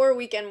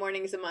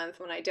a month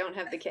when I don't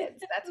have the kids.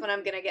 That's when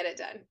I'm going to get it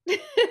done.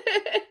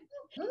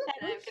 And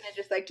I'm going to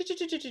just like,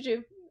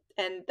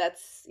 and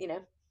that's,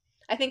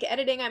 I think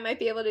editing, I might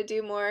be able to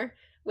do more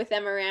with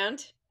them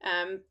around,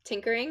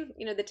 tinkering,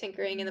 the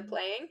tinkering and the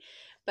playing,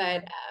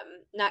 but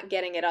not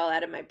getting it all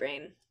out of my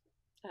brain.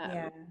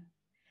 Yeah.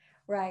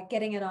 Right.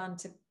 Getting it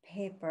onto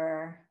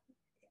paper,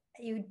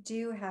 you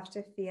do have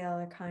to feel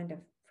a kind of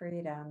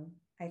freedom,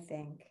 I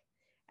think,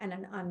 and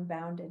an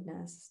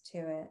unboundedness to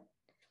it,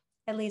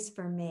 at least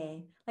for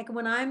me. Like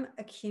when I'm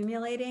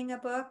accumulating a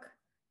book,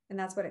 and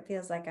that's what it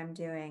feels like I'm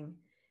doing.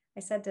 I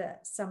said to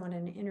someone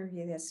in an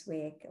interview this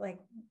week, like,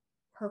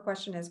 her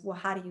question is, well,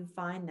 how do you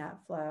find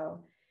that flow?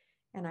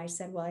 And I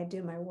said, well, I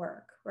do my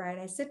work, right?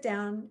 I sit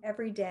down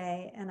every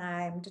day and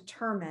I'm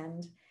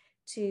determined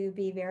to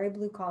be very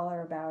blue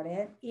collar about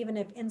it, even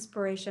if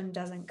inspiration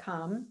doesn't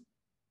come,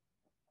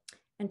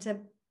 and to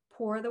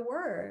pour the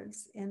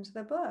words into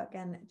the book,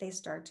 and they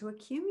start to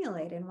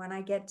accumulate. And when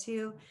I get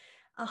to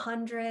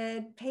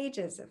 100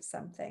 pages of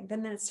something,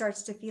 then it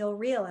starts to feel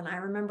real. And I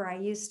remember I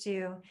used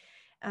to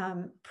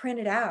print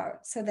it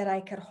out so that I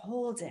could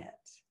hold it.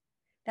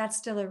 That's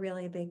still a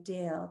really big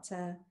deal,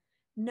 to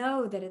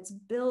know that it's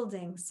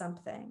building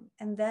something.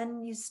 And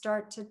then you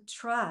start to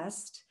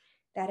trust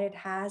that it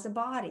has a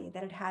body,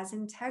 that it has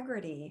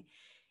integrity.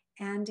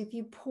 And if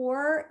you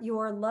pour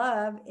your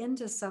love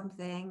into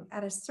something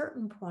at a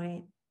certain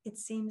point, it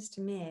seems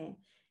to me,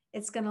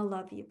 it's going to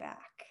love you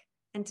back.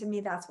 And to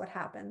me, that's what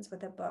happens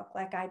with a book.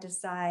 Like I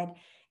decide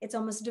it's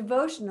almost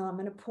devotional. I'm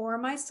going to pour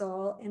my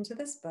soul into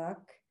this book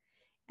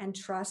and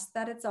trust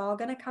that it's all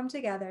going to come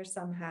together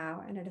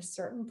somehow. And at a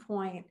certain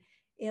point,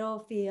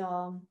 it'll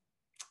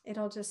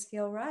just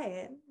feel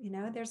right. You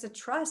know, there's a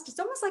trust. It's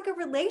almost like a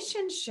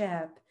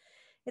relationship.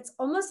 It's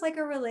almost like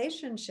a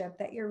relationship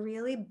that you're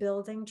really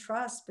building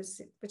trust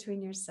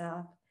between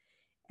yourself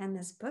and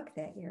this book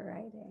that you're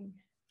writing.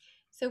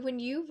 So when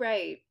you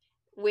write,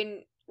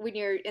 when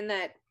you're in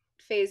that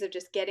phase of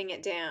just getting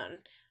it down,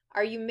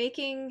 are you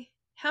making,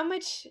 how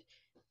much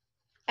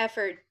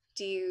effort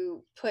do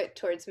you put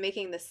towards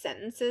making the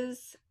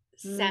sentences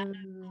sound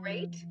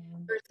great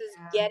versus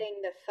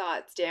getting the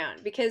thoughts down?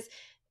 Because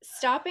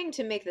stopping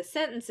to make the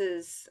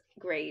sentences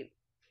great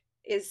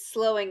is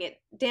slowing it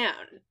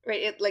down,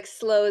 right? It like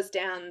slows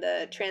down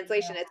the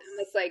translation. Yes. It's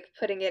almost like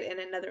putting it in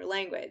another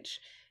language,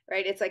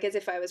 right? It's like as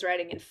if I was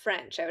writing in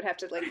French. I would have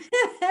to like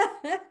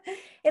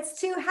it's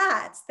two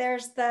hats.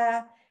 There's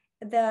the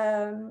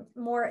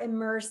more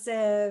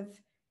immersive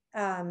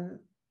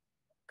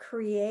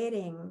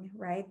creating,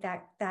 right?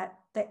 That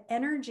the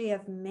energy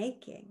of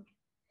making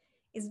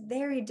is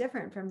very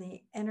different from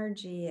the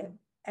energy of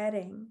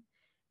editing.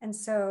 And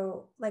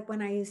so like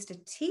when I used to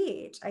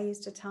teach, I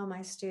used to tell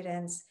my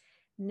students,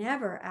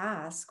 never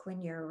ask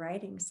when you're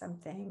writing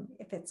something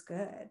if it's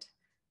good.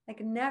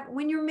 Like never,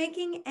 when you're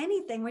making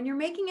anything, when you're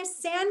making a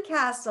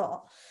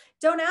sandcastle,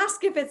 don't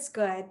ask if it's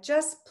good,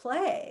 just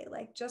play,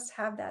 like just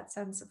have that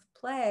sense of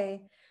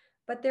play.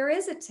 But there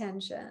is a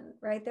tension,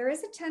 right? There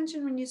is a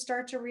tension when you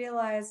start to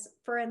realize,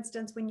 for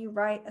instance, when you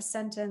write a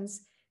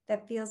sentence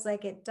that feels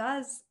like it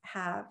does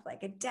have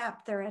like a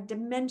depth or a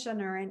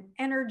dimension or an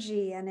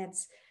energy, and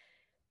it's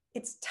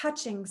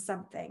touching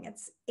something,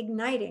 it's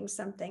igniting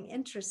something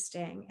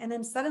interesting. And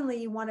then suddenly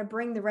you want to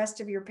bring the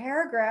rest of your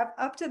paragraph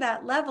up to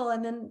that level.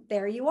 And then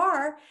there you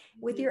are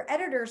with your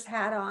editor's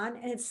hat on,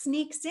 and it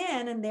sneaks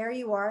in, and there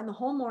you are, and the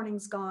whole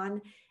morning's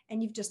gone,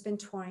 and you've just been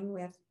toying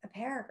with a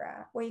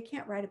paragraph. Well, you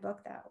can't write a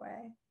book that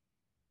way,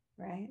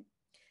 right?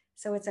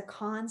 So it's a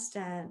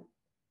constant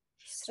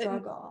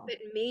struggle. But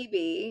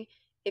maybe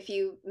if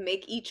you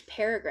make each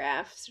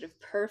paragraph sort of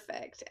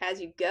perfect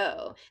as you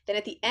go, then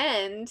at the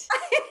end,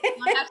 you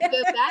don't have to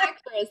go back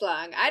for as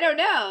long. I don't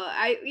know.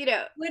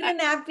 Wouldn't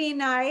that be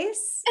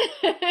nice?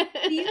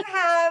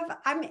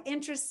 I'm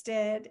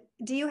interested,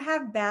 do you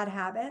have bad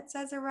habits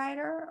as a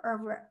writer,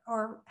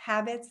 or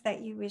habits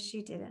that you wish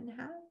you didn't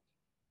have?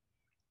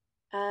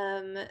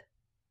 I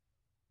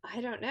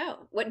don't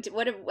know.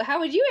 How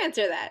would you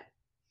answer that?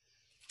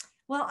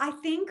 Well, I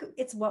think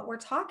it's what we're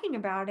talking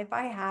about. If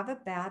I have a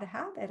bad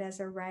habit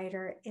as a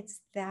writer, it's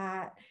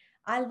that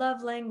I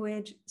love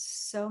language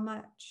so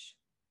much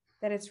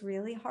that it's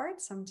really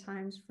hard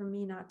sometimes for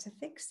me not to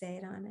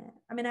fixate on it.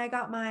 I mean, I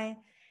got my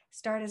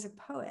start as a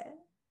poet,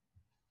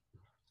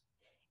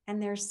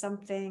 and there's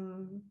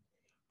something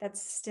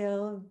that's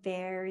still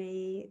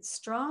very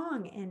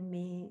strong in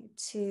me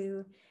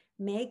to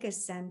make a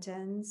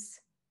sentence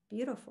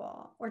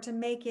beautiful, or to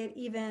make it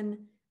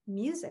even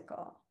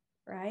musical,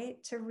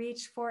 right? To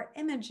reach for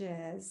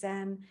images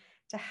and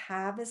to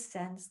have a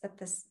sense that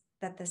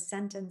the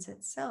sentence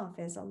itself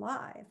is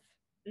alive.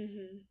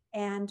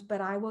 But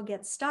I will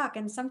get stuck.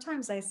 And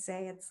sometimes I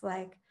say it's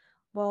like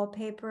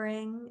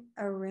wallpapering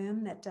a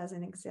room that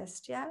doesn't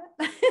exist yet.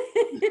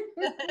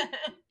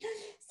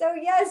 So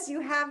yes,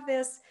 you have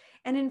this.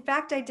 And in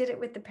fact, I did it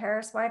with The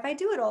Paris Wife. I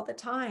do it all the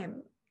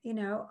time. You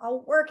know,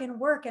 I'll work and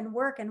work and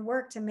work and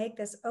work to make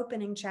this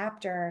opening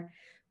chapter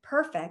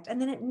perfect.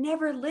 And then it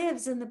never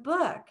lives in the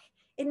book.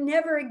 It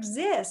never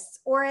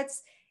exists. Or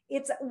it's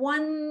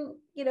one,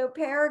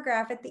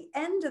 paragraph at the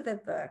end of the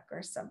book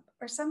or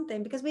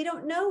something, because we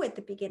don't know at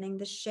the beginning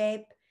the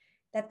shape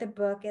that the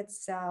book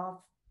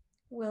itself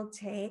will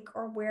take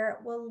or where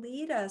it will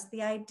lead us.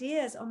 The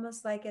idea is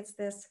almost like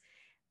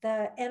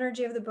the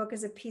energy of the book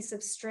is a piece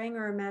of string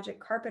or a magic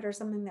carpet or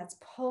something that's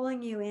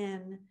pulling you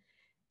into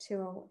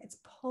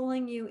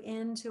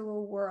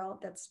a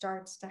world that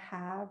starts to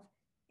have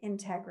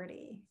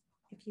integrity.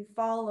 If you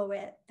follow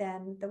it,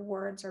 then the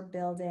words are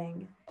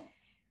building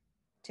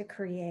to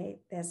create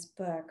this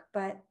book.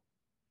 But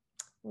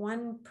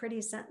one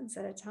pretty sentence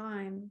at a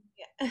time,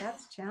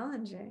 that's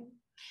challenging.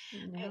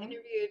 I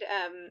interviewed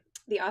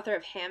the author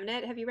of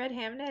Hamnet. Have you read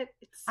Hamnet?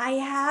 I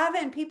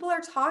haven't. People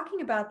are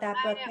talking about that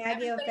book,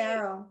 Maggie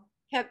O'Farrell.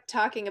 Kept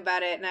talking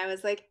about it, and I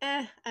was like,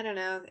 I don't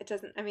know. It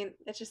just doesn't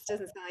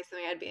sound like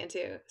something I'd be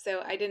into.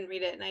 So I didn't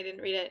read it,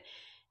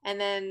 and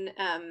then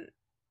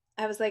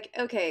I was like,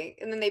 okay.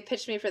 And then they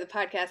pitched me for the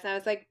podcast, and I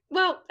was like,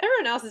 well,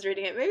 everyone else is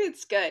reading it. Maybe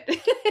it's good.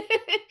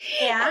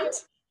 And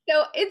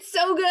so it's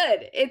so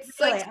good. It's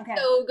really?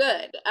 So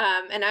good.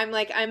 And I'm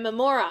like, I'm a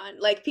moron.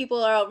 Like,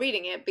 people are all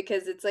reading it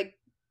because it's like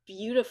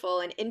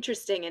beautiful and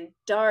interesting and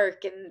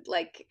dark and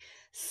like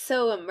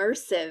so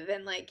immersive,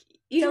 and like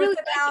you So really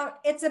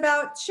it's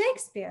about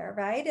Shakespeare,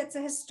 right? It's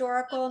a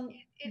historical.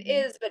 it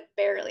is, but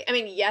barely. I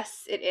mean,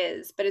 yes, it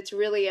is, but it's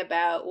really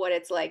about what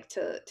it's like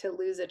to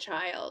lose a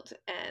child,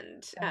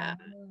 and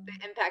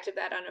the impact of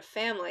that on a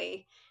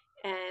family,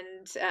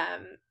 and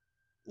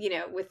you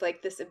know, with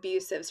like this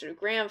abusive sort of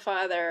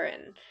grandfather,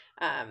 and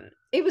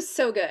it was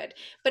so good.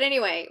 But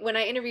anyway, when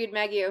I interviewed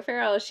Maggie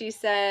O'Farrell, she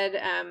said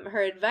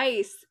her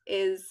advice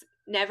is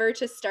never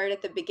to start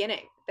at the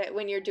beginning. That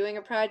when you're doing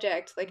a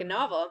project like a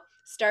novel,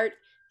 start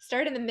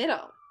in the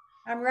middle.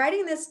 I'm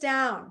writing this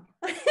down.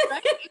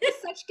 Right? It was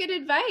such good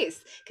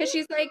advice because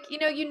she's like, you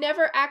know, you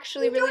never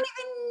actually You really, don't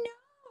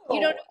even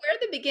you don't know. know where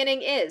the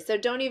beginning is, so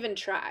don't even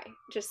try.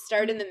 Just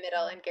start in the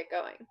middle and get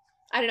going.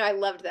 I don't know. I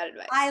loved that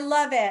advice. I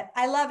love it.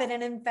 I love it.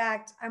 And in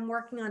fact, I'm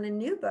working on a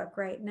new book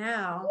right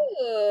now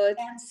Ooh,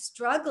 and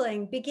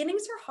struggling.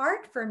 Beginnings are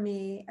hard for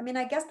me. I mean,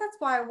 I guess that's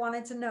why I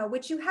wanted to know,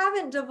 which you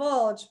haven't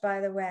divulged,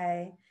 by the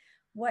way,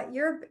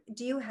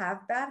 do you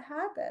have bad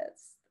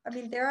habits? I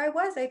mean, there I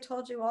was. I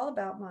told you all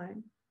about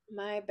mine.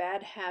 my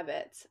bad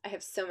habits. I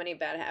have so many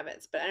bad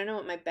habits, but I don't know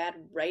what my bad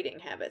writing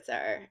habits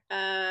are.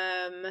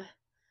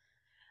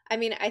 I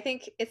mean, I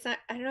think it's not,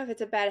 I don't know if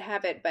it's a bad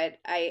habit, but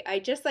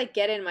I just like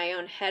get in my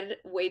own head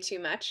way too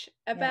much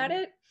Yeah. about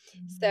it.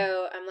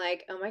 So I'm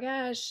like, oh my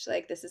gosh,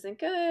 like this isn't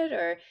good,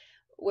 or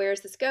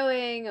where's this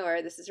going,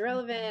 or this is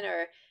relevant,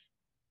 or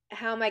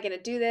how am I going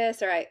to do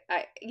this? Or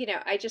you know,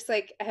 I just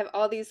like, I have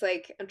all these,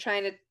 like, I'm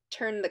trying to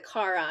turn the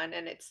car on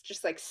and it's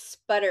just like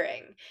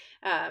sputtering.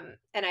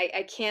 And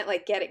I can't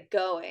like get it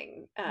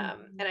going.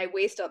 And I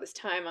waste all this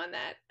time on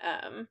that.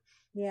 And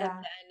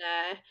Yeah.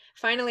 then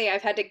finally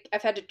I've had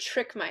to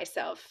trick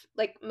myself.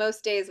 Like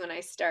most days when I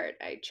start,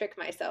 I trick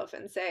myself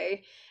and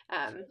say,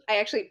 I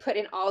actually put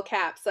in all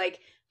caps, like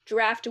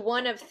draft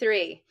 1 of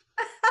 3.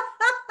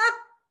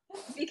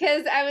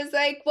 Because I was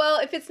like, well,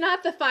 if it's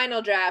not the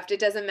final draft, it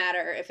doesn't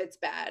matter if it's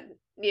bad,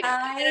 you know. And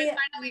I I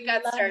finally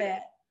got love started.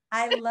 it.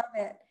 I love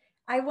it.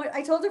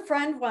 I told a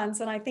friend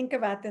once, and I think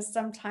about this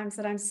sometimes,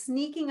 that I'm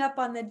sneaking up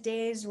on the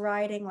day's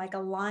writing like a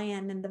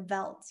lion in the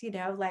veldt, you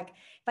know, like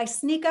if I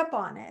sneak up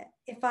on it,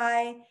 if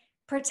I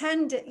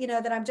pretend, you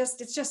know, that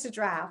it's just a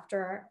draft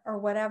or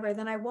whatever,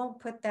 then I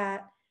won't put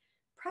that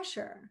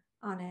pressure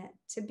on it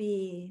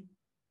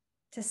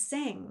to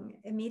sing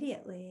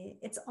immediately.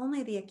 It's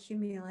only the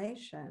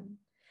accumulation.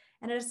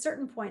 And at a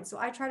certain point, so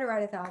I try to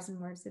write 1,000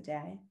 words a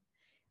day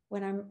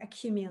when I'm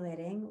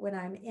accumulating, when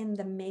I'm in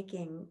the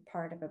making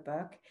part of a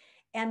book.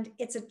 And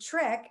it's a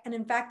trick. And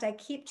in fact, I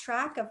keep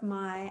track of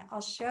I'll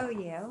show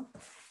you,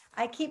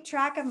 I keep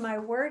track of my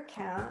word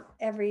count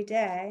every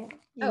day,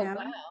 you Oh,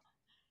 know.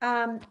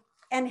 wow.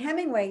 And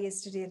Hemingway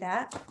used to do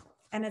that.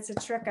 And it's a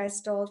trick I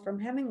stole from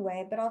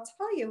Hemingway. But I'll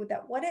tell you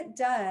that what it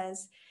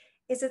does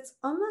is it's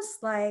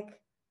almost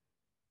like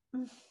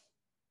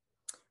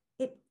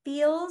it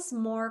feels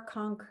more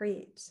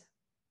concrete.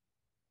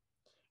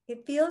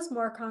 It feels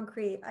more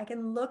concrete. I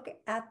can look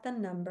at the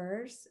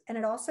numbers, and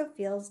it also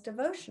feels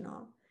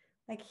devotional.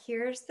 Like,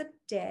 here's the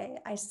day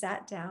I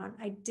sat down,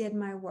 I did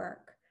my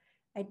work.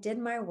 I did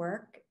my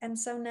work. And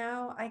so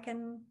now I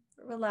can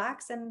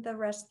relax, and the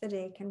rest of the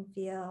day can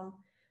feel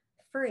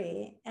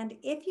free. And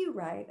if you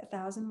write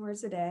 1,000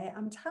 words a day,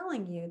 I'm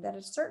telling you that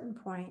at a certain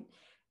point,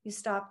 you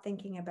stop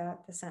thinking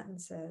about the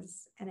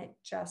sentences and it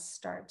just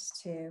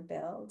starts to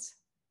build,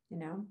 you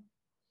know?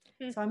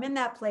 So I'm in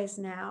that place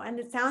now, and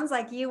it sounds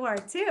like you are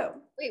too.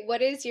 Wait,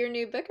 what is your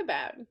new book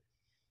about?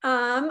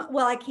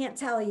 Well, I can't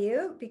tell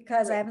you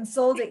because I Right. haven't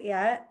sold it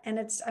yet, and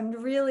I'm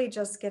really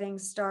just getting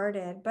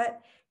started.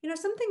 But you know,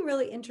 something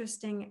really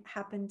interesting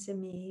happened to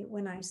me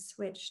when I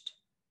switched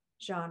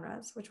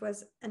genres, which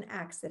was an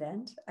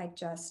accident.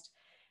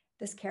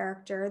 This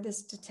character,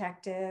 this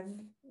detective,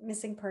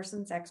 missing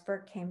persons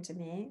expert came to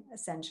me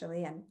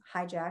essentially and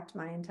hijacked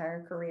my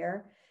entire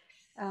career.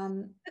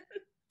 Um,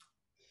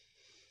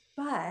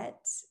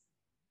 but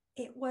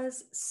it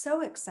was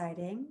so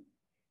exciting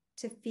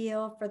to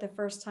feel for the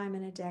first time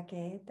in a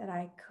decade that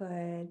I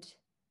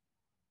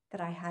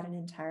had an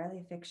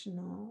entirely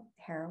fictional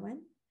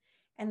heroine,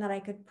 and that I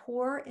could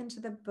pour into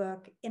the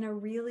book in a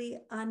really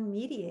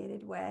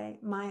unmediated way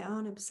my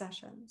own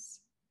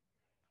obsessions.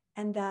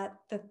 And that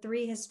the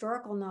 3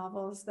 historical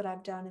novels that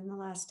I've done in the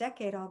last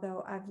decade,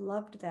 although I've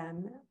loved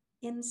them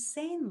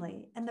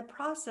insanely, and the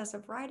process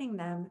of writing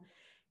them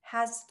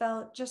has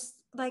felt just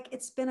like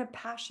it's been a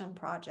passion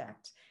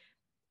project.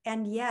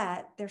 And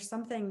yet there's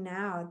something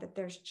now that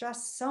there's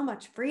just so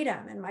much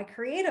freedom in my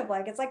creative,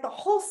 like it's like the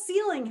whole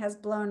ceiling has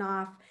blown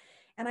off,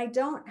 and I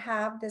don't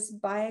have this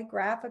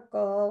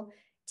biographical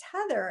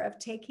tether of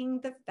taking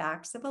the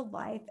facts of a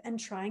life and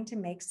trying to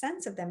make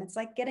sense of them. It's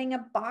like getting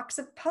a box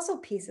of puzzle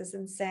pieces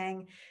and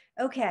saying,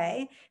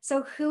 okay,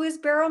 so who is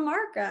Beryl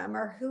Markham,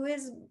 or who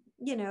is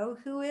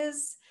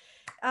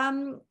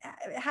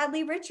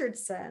Hadley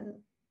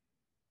Richardson,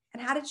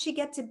 and how did she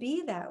get to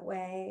be that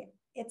way?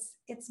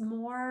 It's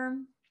more,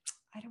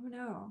 I don't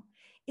know.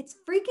 It's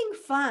freaking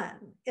fun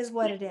is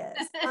what it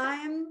is.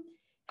 I'm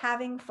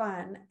having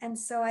fun. And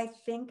so I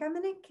think I'm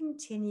going to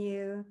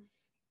continue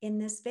in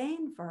this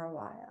vein for a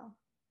while.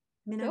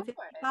 I mean, Go I'm for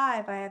it.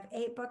 55. I have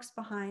 8 books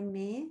behind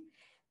me.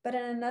 But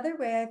in another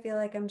way, I feel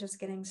like I'm just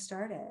getting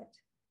started,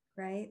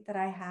 right? That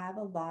I have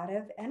a lot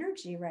of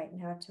energy right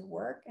now to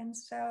work. And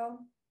so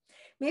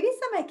maybe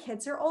some of my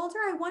kids are older.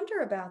 I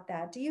wonder about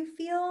that. Do you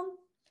feel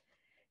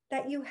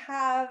that you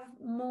have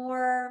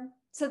more?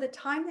 So the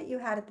time that you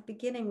had at the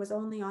beginning was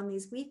only on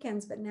these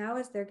weekends, but now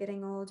as they're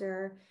getting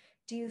older,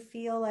 do you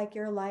feel like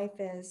your life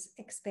is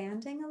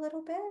expanding a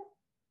little bit?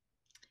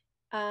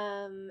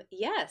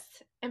 Yes.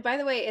 And by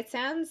the way, it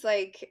sounds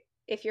like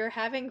if you're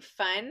having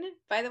fun,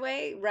 by the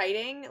way,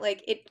 writing,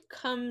 like it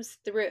comes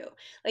through.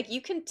 Like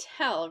you can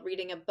tell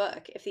reading a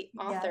book if the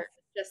author Yes.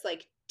 is just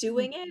like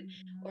doing it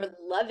or Mhm.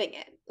 loving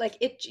it. Like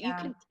it, you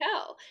Yeah. can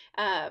tell.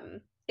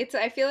 It's,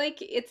 I feel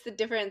like it's the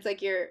difference,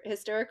 like your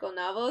historical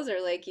novels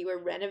are like you were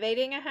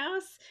renovating a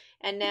house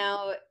and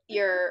now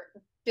you're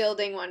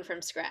building one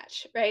from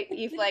scratch, right?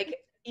 You've like,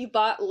 you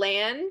bought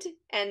land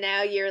and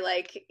now you're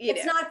like, you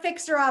It's know, not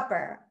fixer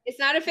upper. it's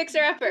not a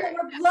fixer-upper.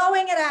 We're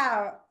blowing it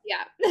out.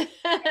 Yeah.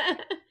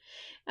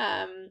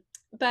 Um,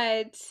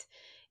 but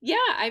yeah,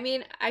 I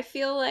mean, I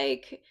feel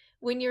like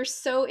when you're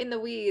so in the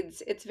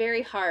weeds, it's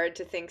very hard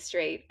to think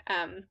straight.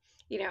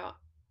 You know,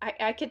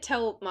 I could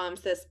tell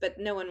moms this, but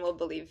no one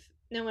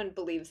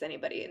believes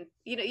anybody. And,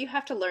 you know, you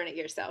have to learn it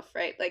yourself,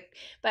 right? Like,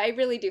 but I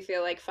really do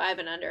feel like 5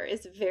 and under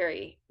is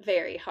very,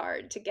 very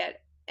hard to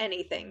get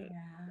anything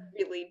Yeah.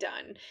 really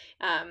done.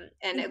 And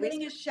at least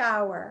Including a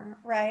shower,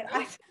 right?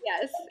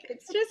 yes,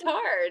 it's just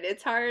hard.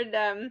 It's hard.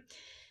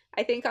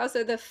 I think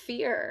also the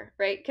fear,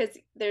 right? Because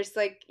there's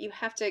like you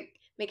have to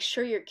make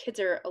sure your kids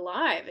are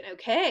alive and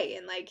okay,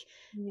 and like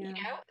you Yeah.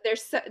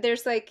 know,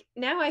 there's like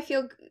now I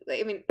feel.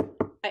 I mean,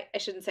 I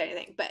shouldn't say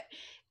anything, but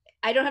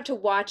I don't have to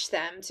watch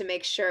them to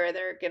make sure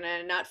they're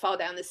gonna not fall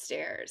down the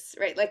stairs,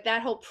 right? Like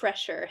that whole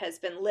pressure has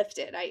been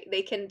lifted.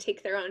 They can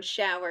take their own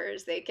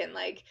showers. They can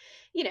like,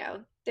 you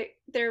know,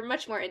 they're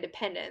much more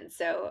independent.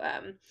 So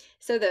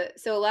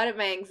so a lot of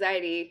my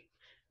anxiety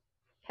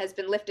has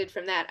been lifted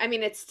from that. I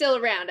mean, it's still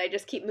around. I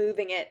just keep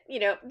moving it. You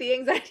know, the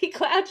anxiety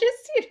cloud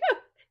just, you know,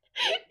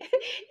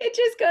 it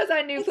just goes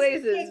on new It's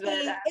places. But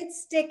sticky.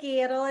 It's sticky.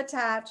 It'll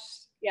attach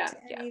yeah, to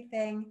yeah.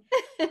 anything.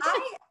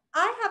 I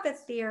I have a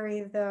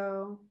theory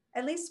though,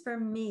 at least for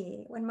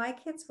me, when my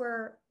kids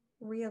were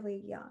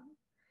really young,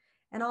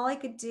 and all I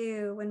could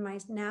do when my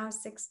now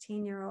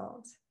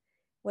 16-year-old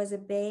was a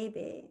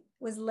baby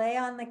was lay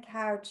on the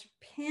couch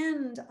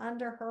pinned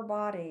under her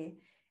body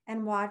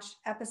and watch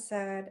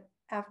episode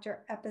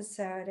after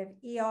episode of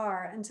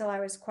ER until I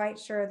was quite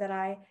sure that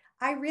I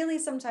really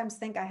sometimes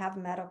think I have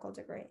a medical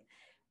degree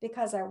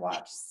because I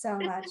watched so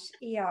much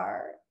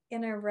ER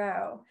in a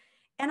row.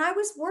 And I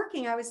was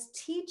working, I was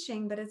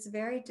teaching, but it's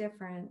very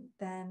different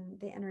than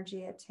the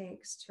energy it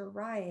takes to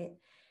write.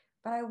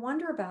 But I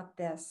wonder about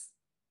this.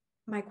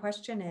 My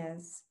question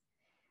is,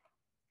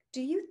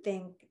 do you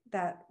think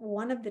that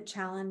one of the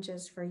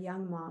challenges for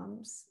young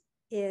moms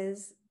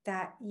is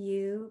that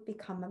you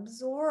become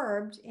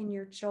absorbed in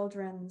your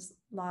children's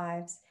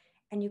lives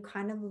and you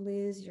kind of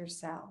lose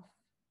yourself?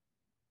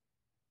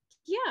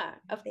 Yeah,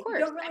 of That you course.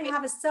 don't I really mean,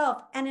 have a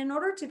self. And in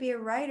order to be a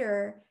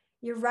writer,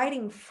 you're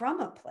writing from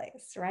a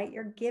place, right?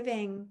 You're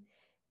giving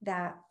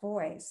that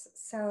voice.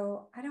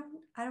 So I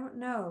don't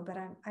know, but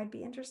I'd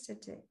be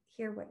interested to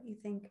hear what you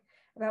think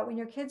about when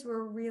your kids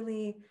were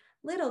really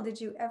little. Did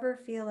you ever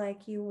feel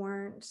like you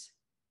weren't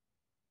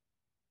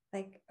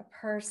like a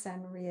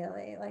person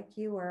really, like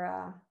you were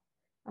a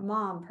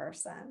mom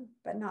person,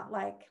 but not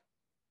like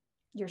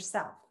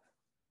yourself?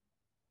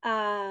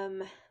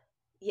 um,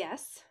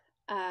 yes.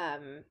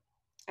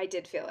 I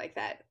did feel like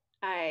that.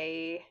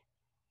 I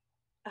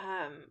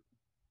um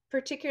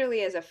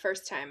particularly as a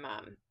first time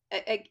mom.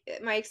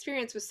 My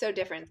experience was so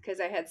different because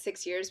I had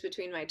 6 years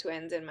between my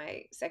twins and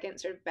my second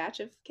sort of batch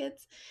of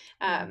kids.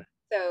 Yeah.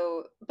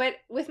 So, but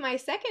with my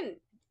second,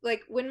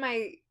 like when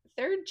my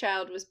third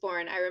child was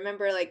born, I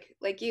remember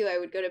like you, I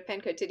would go to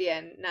Pan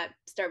Quotidien, not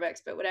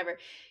Starbucks, but whatever,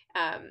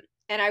 and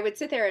I would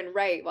sit there and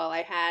write while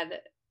I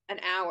had an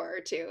hour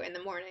or two in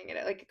the morning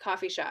at like a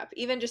coffee shop,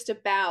 even just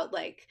about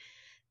like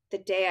the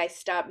day I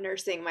stopped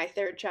nursing my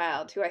third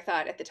child, who I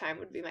thought at the time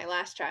would be my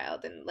last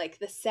child, and like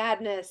the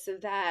sadness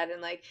of that.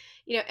 And like,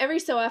 you know, every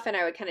so often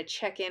I would kind of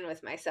check in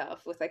with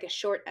myself with like a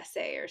short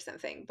essay or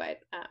something. But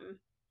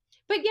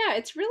yeah,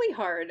 it's really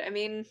hard. I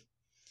mean,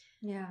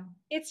 Yeah.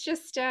 it's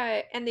just,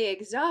 and the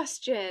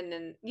exhaustion,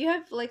 and you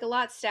have like a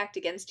lot stacked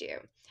against you.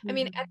 I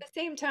mean, at Mhm. the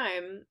same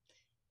time,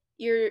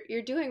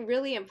 you're doing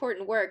really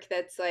important work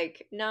that's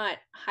like not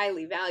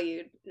highly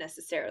valued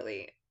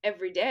necessarily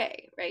every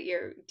day, right?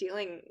 You're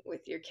dealing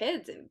with your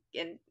kids and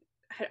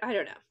I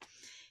don't know.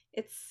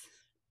 It's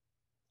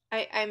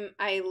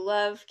I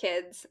love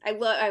kids.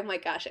 Oh my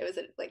gosh, I was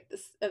at like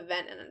this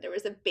event and there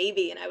was a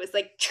baby and I was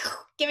like,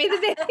 give me the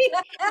baby.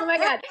 Oh my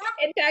God.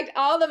 In fact,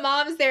 all the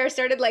moms there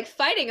started like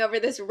fighting over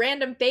this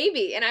random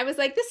baby. And I was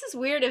like, this is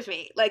weird of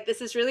me. Like,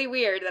 this is really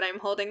weird that I'm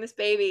holding this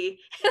baby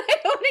and I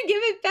don't want to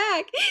give it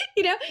back,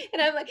 you know?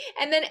 And I'm like,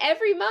 and then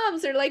every mom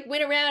sort of like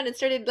went around and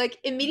started like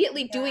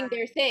immediately doing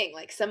their thing.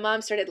 Like some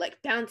moms started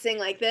like bouncing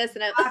like this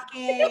and I was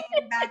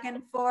walking back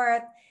and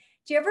forth.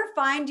 Do you ever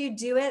find you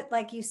do it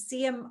like you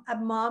see a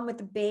mom with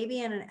a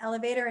baby in an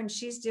elevator and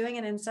she's doing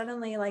it and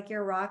suddenly like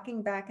you're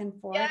rocking back and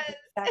forth? yes.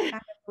 That kind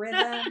of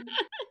rhythm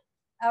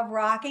of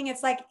rocking.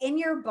 It's like in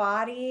your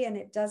body and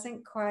it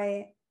doesn't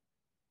quite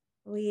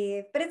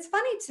leave. But it's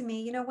funny to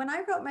me, you know, when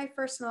I wrote my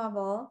first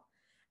novel,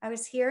 I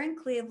was here in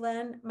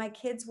Cleveland. My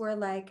kids were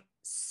like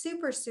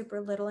super,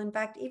 super little. In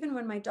fact, even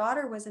when my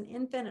daughter was an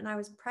infant and I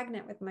was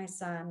pregnant with my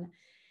son,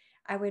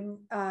 I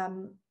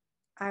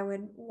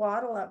would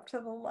waddle up to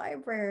the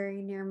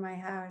library near my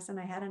house and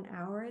I had an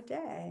hour a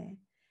day.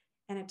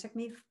 And it took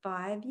me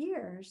 5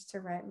 years to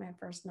write my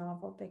first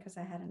novel because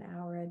I had an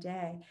hour a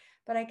day.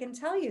 But I can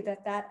tell you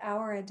that that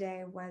hour a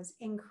day was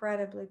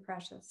incredibly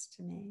precious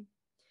to me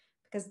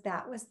because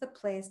that was the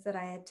place that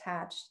I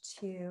attached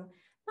to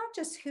not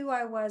just who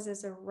I was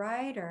as a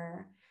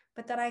writer,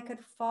 but that I could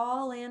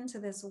fall into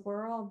this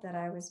world that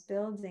I was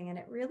building. And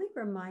it really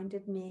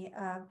reminded me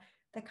of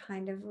the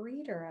kind of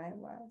reader I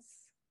was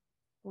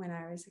when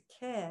I was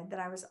a kid, that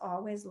I was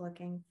always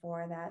looking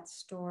for that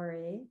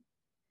story,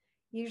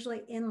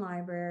 usually in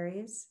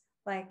libraries,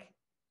 like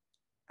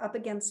up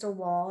against a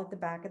wall at the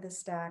back of the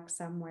stack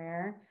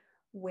somewhere,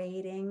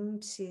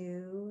 waiting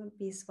to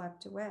be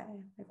swept away,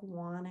 like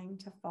wanting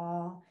to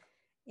fall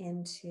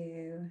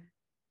into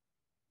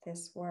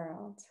this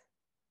world,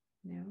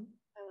 you know?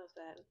 I love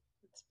that.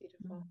 It's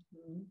beautiful.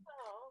 Mm-hmm.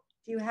 Oh.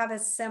 Do you have a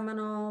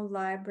seminal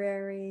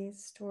library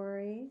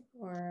story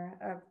or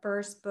a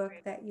first book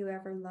that you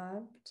ever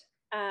loved?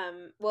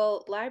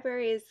 Well,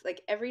 libraries, like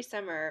every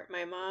summer,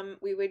 my mom,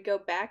 we would go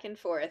back and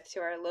forth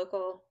to our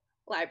local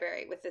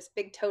library with this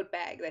big tote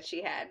bag that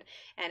she had,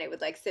 and it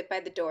would like sit by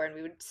the door, and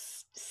we would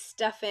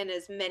stuff in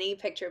as many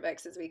picture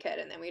books as we could,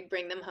 and then we'd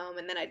bring them home,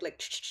 and then I'd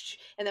like,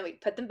 and then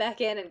we'd put them back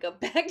in and go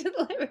back to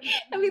the library,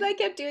 and we like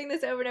kept doing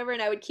this over and over,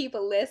 and I would keep a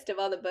list of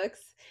all the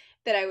books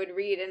that I would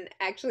read. And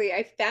actually,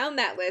 I found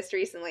that list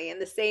recently in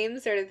the same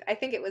sort of, I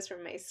think it was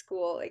from my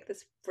school, like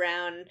this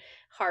brown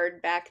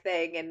hardback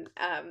thing. And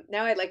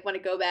now I like want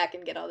to go back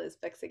and get all those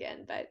books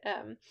again. But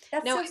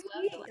That's no, so I love the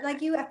sweet. library.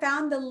 Like you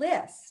found the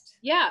list.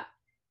 Yeah.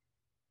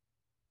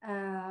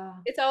 Oh,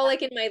 It's all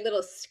like in my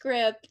little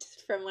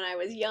script from when I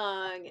was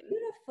young. And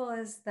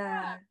beautiful is yeah,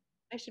 that?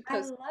 I should I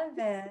post. love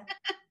it.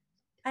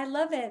 I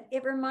love it.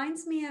 It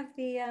reminds me of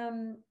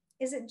the,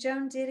 is it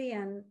Joan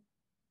Didion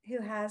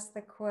who has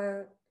the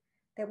quote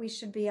that we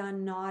should be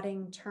on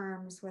nodding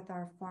terms with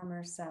our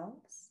former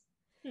selves?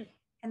 Hmm.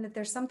 And that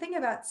there's something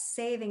about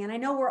saving. And I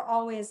know we're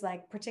always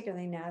like,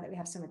 particularly now that we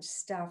have so much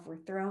stuff we're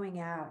throwing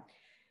out.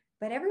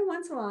 But every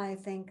once in a while, I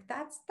think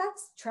that's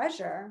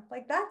treasure.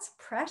 Like that's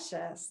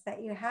precious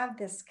that you have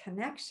this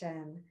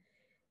connection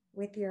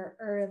with your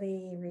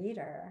early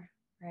reader,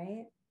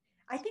 right?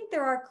 I think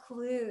there are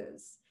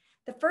clues.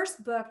 The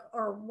first book,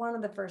 or one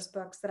of the first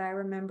books that I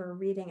remember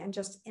reading and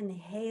just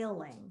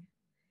inhaling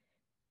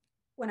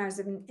when I was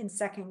in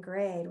second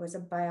grade, was a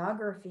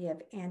biography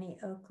of Annie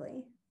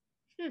Oakley.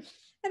 Hmm.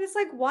 And it's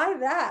like, why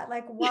that?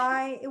 Like,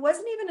 why? It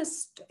wasn't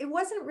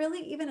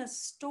really even a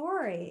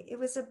story. It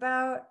was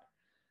about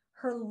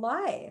her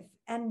life.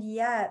 And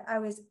yet I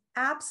was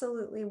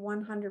absolutely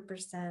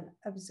 100%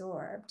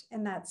 absorbed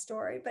in that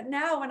story. But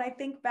now when I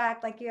think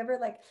back, like you ever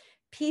like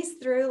piece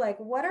through, like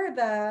what are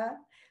the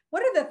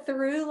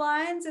through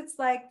lines? It's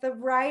like the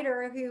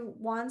writer who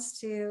wants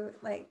to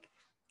like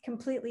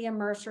completely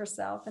immerse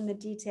herself in the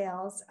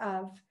details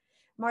of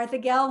Martha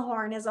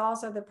Gellhorn is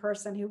also the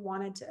person who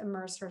wanted to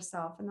immerse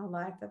herself in the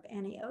life of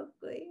Annie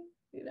Oakley,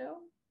 you know?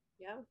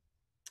 Yeah.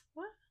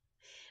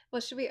 Well,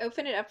 should we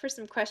open it up for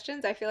some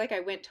questions? I feel like I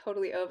went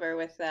totally over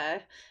with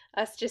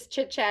us just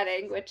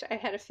chit-chatting, which I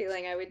had a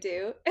feeling I would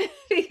do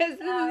because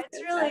this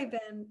is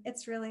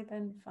It's really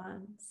been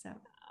fun. So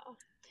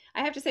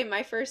I have to say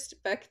my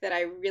first book that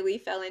I really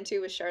fell into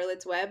was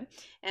Charlotte's Web,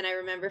 and I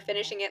remember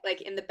finishing it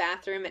like in the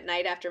bathroom at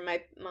night after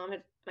my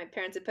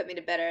parents had put me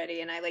to bed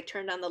already, and I like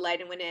turned on the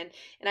light and went in,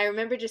 and I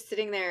remember just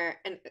sitting there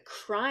and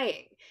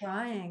crying.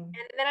 And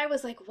then I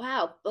was like,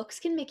 wow, books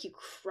can make you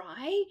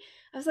cry.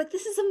 I was like,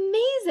 this is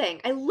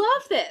amazing. I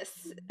love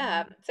this.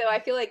 So I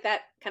feel like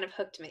that kind of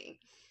hooked me.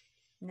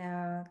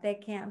 No, they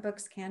can't.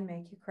 Books can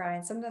make you cry.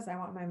 And sometimes I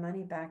want my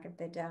money back if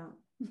they don't.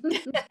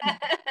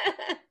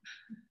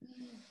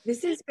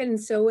 This has been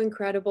so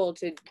incredible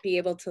to be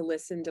able to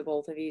listen to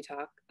both of you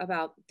talk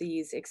about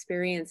these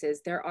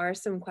experiences. There are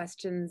some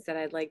questions that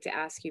I'd like to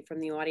ask you from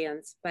the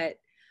audience, but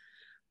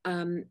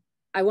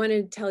I want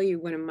to tell you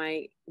one of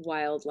my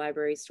wild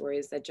library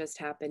stories that just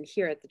happened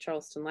here at the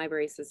Charleston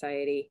Library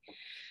Society.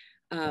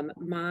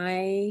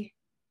 My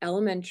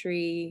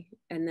elementary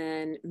and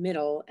then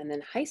middle and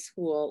then high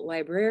school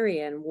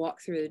librarian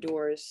walked through the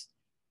doors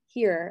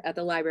here at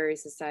the Library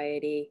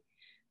Society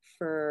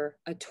for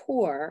a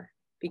tour,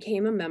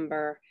 became a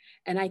member,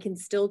 and I can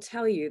still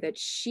tell you that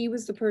she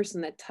was the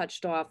person that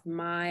touched off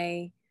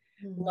my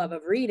love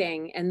of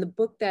reading. And the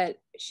book that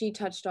she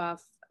touched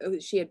off,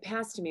 she had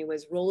passed to me,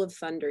 was Roll of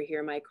Thunder,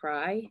 Hear My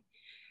Cry.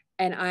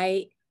 And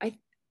I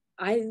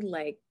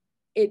like,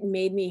 it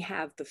made me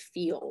have the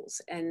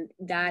feels, and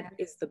that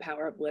is the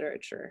power of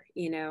literature,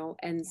 you know?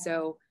 And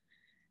so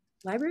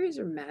libraries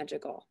are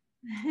magical.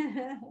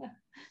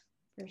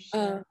 For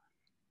sure.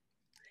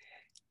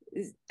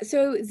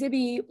 So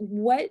Zibby,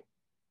 what,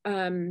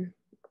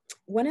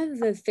 one of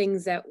the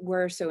things that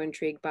we're so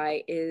intrigued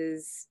by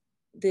is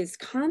this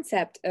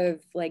concept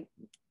of, like,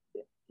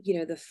 you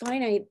know, the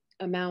finite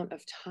amount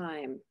of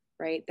time,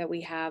 right, that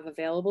we have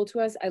available to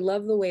us. I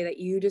love the way that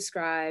you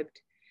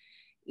described,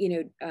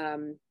 you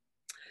know,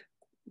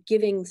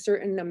 giving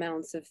certain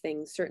amounts of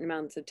things, certain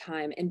amounts of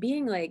time, and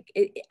being like,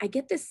 I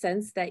get this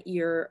sense that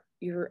you're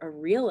a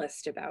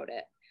realist about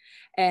it.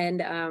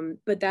 And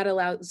but that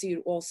allows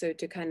you also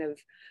to kind of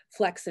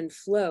flex and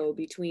flow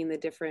between the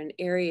different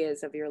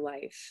areas of your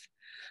life.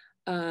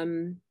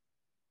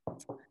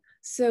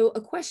 So a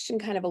question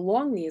kind of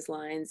along these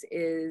lines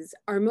is,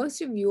 are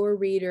most of your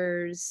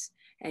readers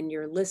and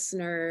your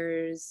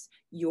listeners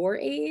your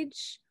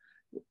age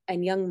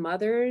and young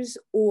mothers,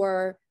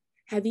 or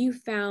have you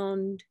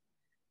found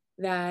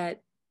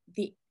that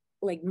the,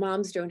 like,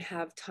 moms don't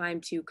have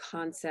time to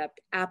concept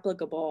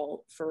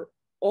applicable for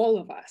all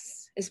of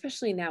us,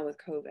 especially now with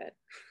COVID?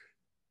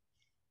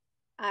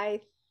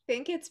 I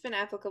think it's been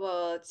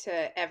applicable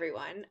to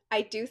everyone.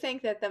 I do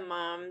think that the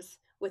moms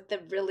with the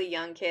really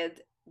young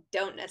kids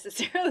don't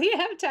necessarily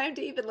have time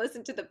to even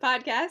listen to the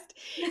podcast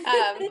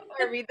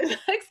or read the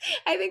books.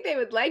 I think they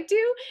would like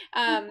to.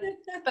 But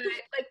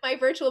like my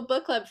virtual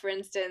book club, for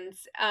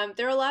instance,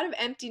 there are a lot of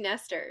empty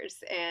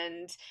nesters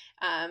and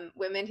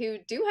women who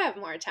do have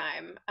more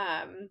time.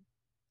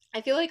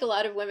 I feel like a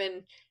lot of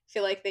women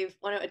feel like they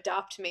want to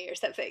adopt me or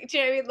something. Do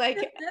you know what I mean?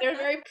 Like they're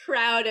very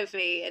proud of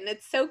me, and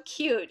it's so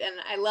cute, and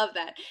I love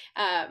that.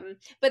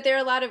 But there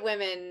are a lot of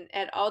women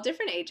at all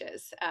different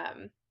ages.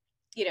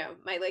 You know,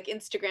 my like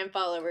Instagram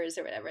followers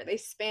or whatever, they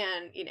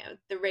span, you know,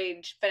 the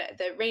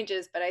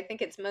ranges, but I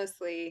think it's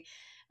mostly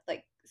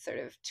like sort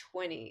of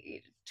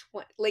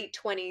late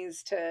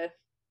 20s to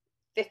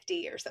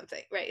 50 or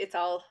something, right? It's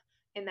all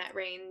in that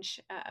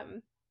range.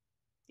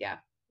 Yeah,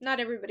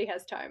 not everybody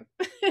has time.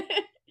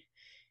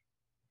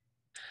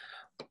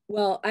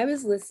 Well, I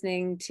was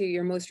listening to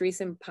your most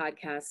recent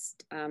podcast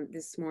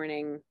this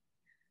morning,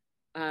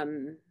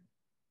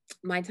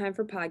 My Time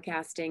for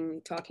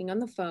Podcasting, talking on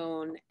the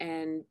phone,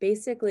 and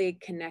basically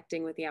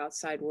connecting with the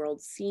outside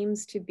world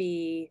seems to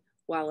be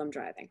while I'm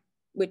driving,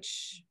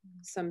 which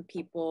some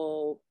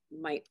people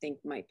might think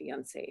might be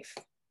unsafe.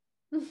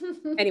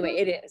 Anyway,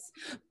 it is.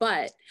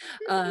 But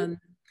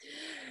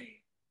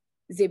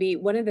Zibby,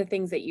 one of the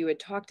things that you had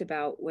talked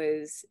about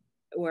was,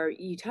 or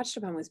you touched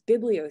upon, was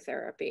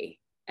bibliotherapy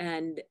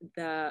and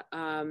the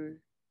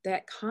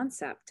that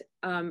concept.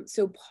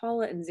 So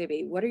Paula and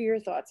Zibby, what are your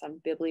thoughts on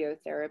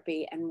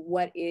bibliotherapy, and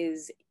what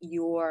is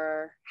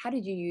your, how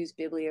did you use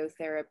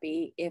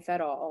bibliotherapy, if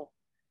at all,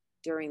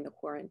 during the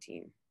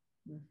quarantine?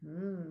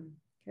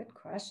 Good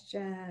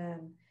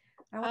question.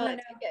 I I'll want to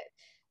know. take it.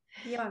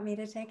 You want me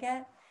to take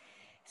it?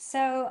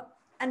 So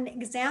an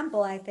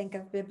example, I think,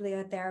 of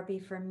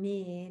bibliotherapy for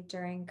me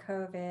during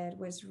COVID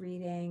was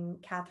reading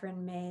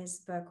Catherine May's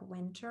book,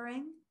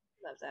 Wintering.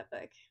 Love that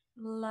book.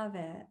 Love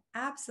it.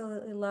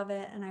 Absolutely love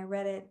it. And I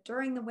read it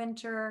during the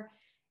winter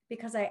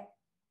because I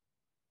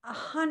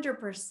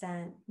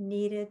 100%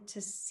 needed to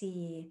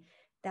see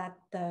that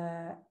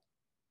the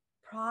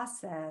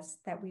process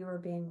that we were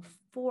being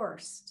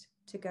forced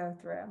to go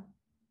through,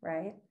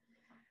 right,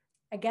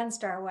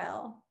 against our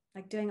will,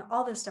 like doing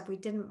all this stuff we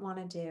didn't want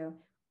to do,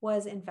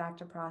 was in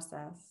fact a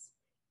process,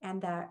 and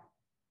that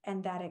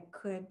it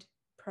could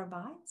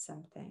provide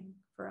something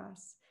for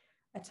us,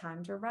 a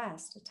time to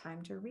rest, a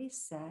time to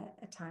reset,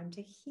 a time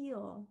to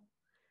heal,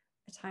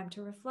 a time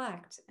to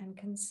reflect and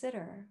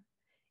consider,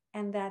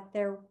 and that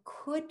there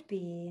could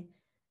be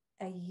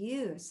a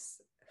use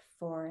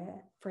for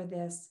it, for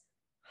this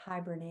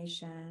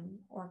hibernation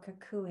or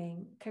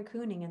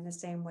cocooning in the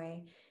same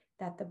way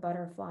that the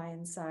butterfly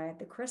inside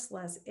the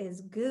chrysalis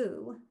is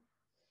goo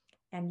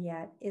and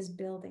yet is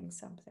building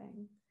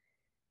something.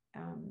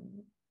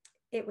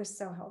 It was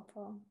so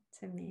helpful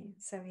to me.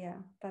 So yeah,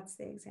 that's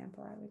the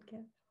example I would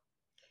give.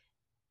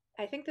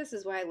 I think this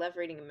is why I love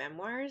reading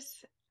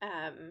memoirs,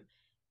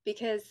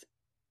 because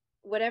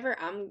whatever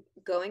I'm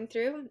going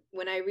through,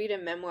 when I read a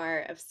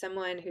memoir of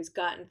someone who's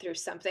gotten through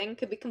something,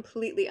 could be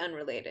completely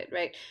unrelated,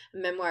 right? A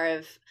memoir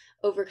of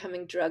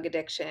overcoming drug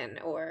addiction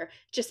or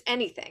just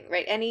anything,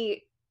 right?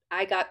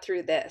 I got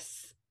through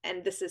this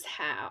and this is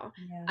how.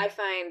 Yeah. I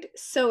find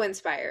so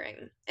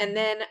inspiring. And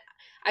then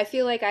I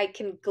feel like I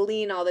can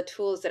glean all the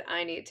tools that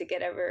I need to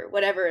get over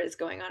whatever is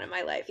going on in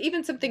my life,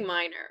 even something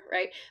minor,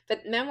 right?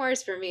 But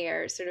memoirs for me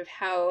are sort of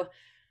how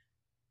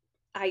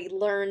I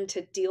learned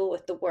to deal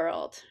with the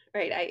world,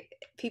 right?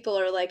 People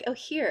are like, oh,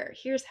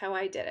 here's how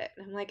I did it.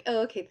 And I'm like,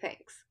 oh, okay,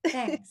 thanks.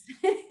 Thanks.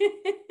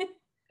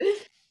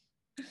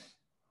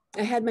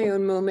 I had my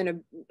own moment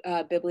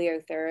of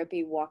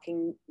bibliotherapy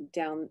walking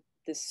down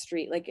the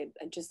street,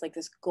 just like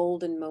this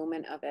golden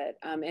moment of it.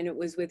 And it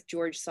was with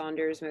George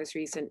Saunders' most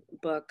recent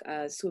book,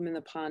 Swim in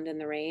the Pond in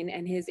the Rain,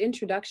 and his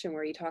introduction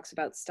where he talks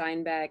about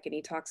Steinbeck and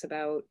he talks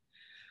about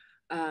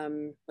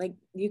like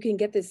you can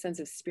get this sense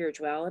of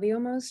spirituality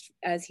almost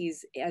as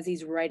he's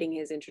writing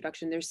his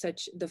introduction. There's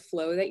such the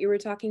flow that you were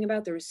talking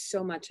about. There was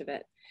so much of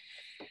it.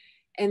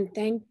 And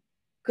thank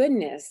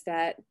goodness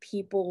that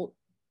people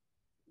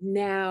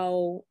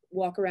now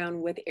walk around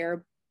with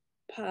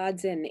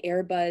AirPods and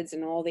earbuds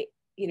and all the,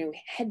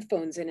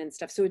 headphones in and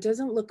stuff. So it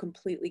doesn't look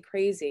completely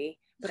crazy,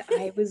 but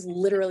I was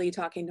literally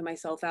talking to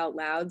myself out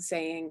loud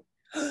saying,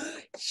 oh,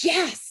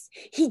 yes,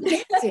 he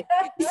gets it.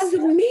 This is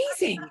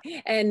amazing.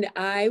 And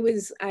I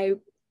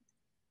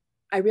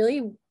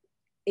really,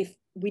 if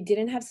we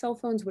didn't have cell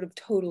phones, would have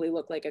totally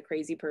looked like a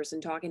crazy person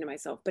talking to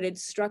myself, but it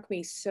struck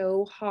me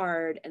so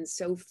hard and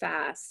so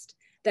fast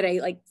that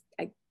I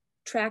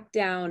tracked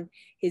down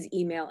his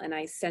email and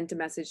I sent a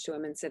message to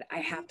him and said, I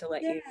have to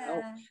let you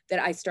know that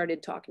I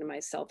started talking to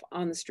myself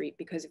on the street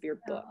because of your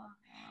book.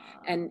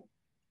 And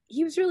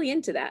he was really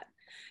into that.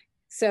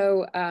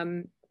 So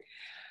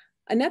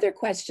another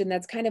question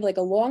that's kind of like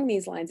along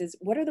these lines is,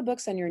 what are the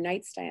books on your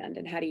nightstand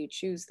and how do you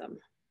choose them?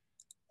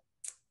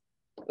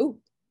 Ooh.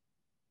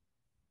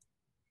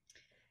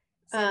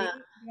 Zibby,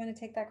 you want to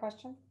take that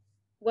question?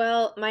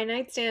 Well, my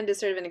nightstand is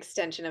sort of an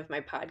extension of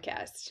my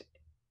podcast.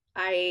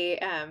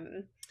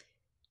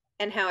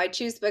 And how I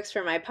choose books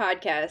for my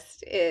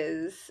podcast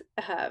is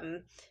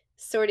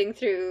sorting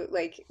through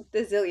like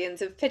the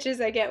zillions of pitches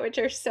I get, which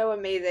are so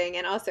amazing,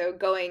 and also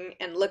going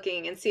and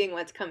looking and seeing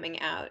what's coming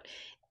out.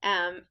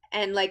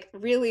 And like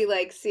really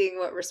like seeing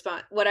what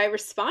I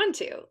respond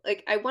to.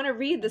 Like I want to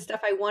read the stuff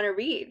I want to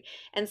read.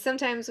 And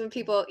sometimes when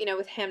people,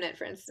 with Hamnet,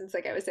 for instance,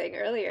 like I was saying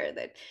earlier,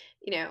 that,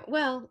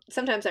 well,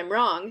 sometimes I'm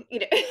wrong,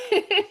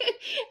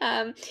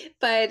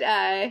 but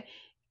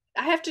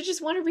I have to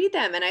just want to read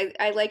them. And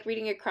I like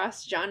reading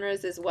across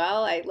genres as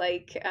well. I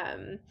like,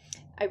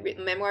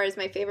 memoir is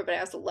my favorite, but I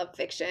also love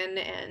fiction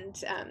and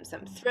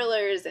some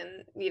thrillers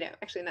and,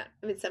 actually not,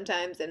 I mean,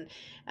 sometimes. And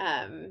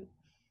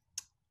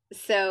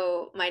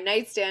so my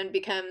nightstand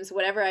becomes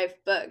whatever I've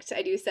booked.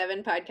 I do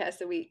 7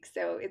 podcasts a week.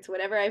 So it's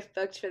whatever I've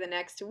booked for the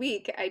next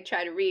week. I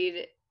try to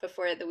read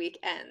before the week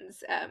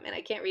ends. And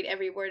I can't read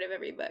every word of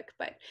every book,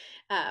 but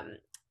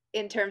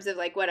in terms of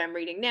like what I'm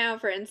reading now,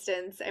 for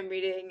instance, I'm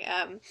reading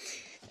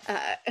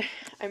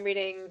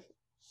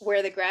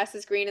Where the Grass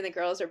is Green and the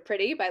Girls Are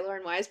Pretty by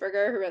Lauren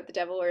Weisberger, who wrote The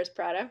Devil Wears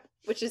Prada,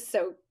 which is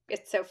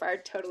it's so far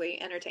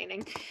totally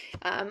entertaining.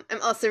 I'm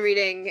also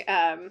reading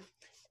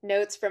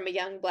Notes from a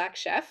Young Black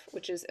Chef,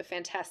 which is a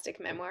fantastic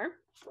memoir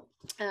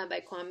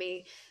by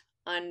Kwame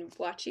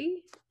Onwuachi.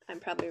 I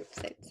probably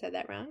said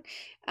that wrong.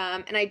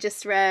 And I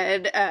just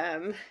read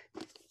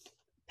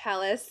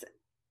Palace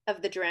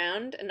of the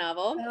Drowned, a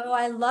novel. Oh,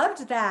 I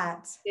loved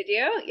that. Did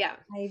you? Yeah,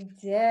 I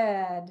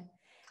did.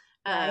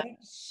 Right?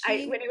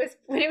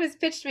 When it was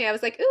pitched to me, I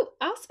was like, "Ooh,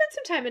 I'll spend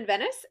some time in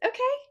Venice." Okay,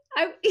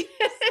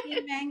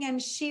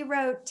 and she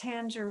wrote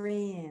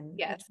Tangerine.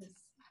 Yes,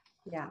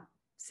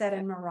 set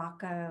in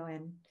Morocco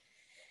and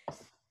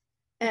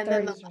then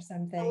 30s or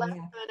something. The last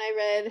one I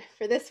read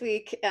for this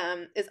week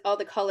is All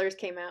the Colors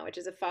Came Out, which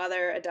is a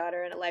father, a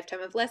daughter, and a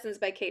lifetime of lessons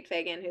by Kate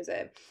Fagan, who's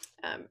a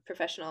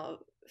professional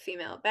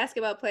female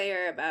basketball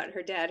player, about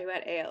her dad who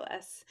had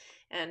ALS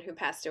and who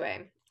passed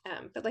away.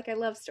 But like I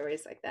love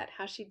stories like that,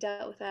 how she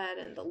dealt with that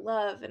and the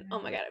love, and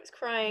oh my God, I was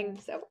crying.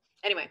 So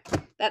anyway,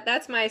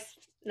 that's my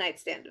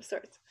nightstand of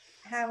sorts.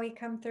 How we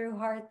come through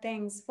hard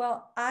things.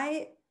 Well,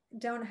 I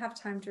don't have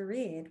time to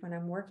read when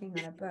I'm working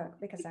on a book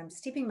because I'm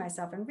steeping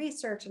myself in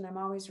research and I'm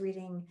always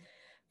reading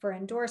for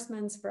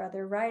endorsements for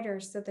other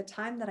writers. So the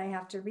time that I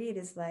have to read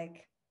is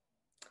like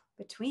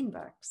between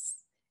books.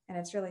 And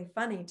it's really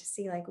funny to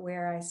see like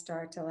where I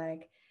start to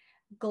like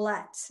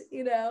glut,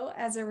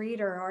 as a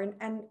reader,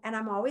 and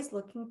I'm always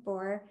looking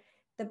for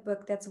the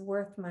book that's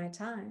worth my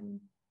time.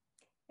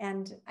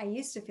 And I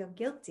used to feel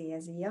guilty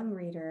as a young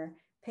reader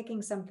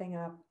picking something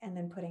up and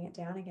then putting it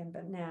down again,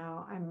 but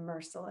now I'm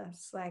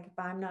merciless. Like if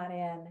I'm not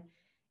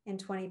in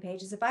 20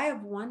 pages, if I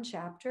have one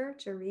chapter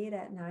to read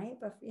at night,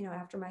 but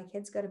after my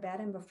kids go to bed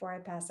and before I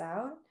pass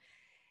out,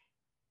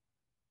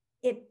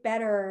 it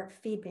better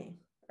feed me,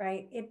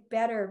 right? It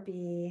better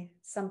be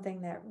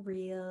something that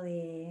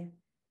really,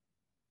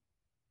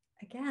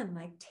 again,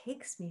 like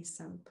takes me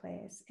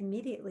someplace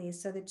immediately.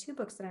 So the 2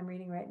 books that I'm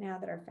reading right now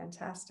that are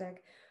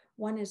fantastic,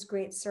 one is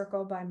Great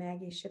Circle by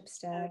Maggie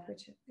Shipstead,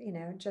 which,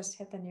 just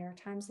hit the New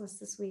York Times list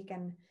this week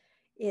and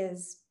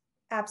is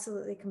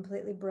absolutely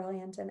completely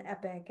brilliant and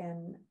epic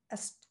and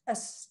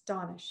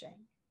astonishing.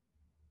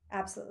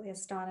 Absolutely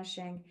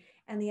astonishing.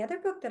 And the other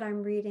book that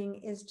I'm reading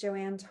is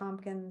Joanne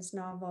Tompkins'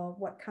 novel,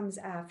 What Comes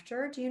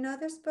After. Do you know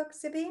this book,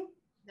 Zibby?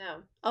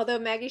 No. Although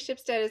Maggie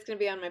Shipstead is going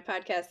to be on my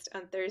podcast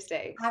on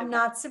Thursday. I'm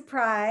not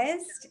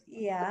surprised.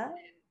 Yeah.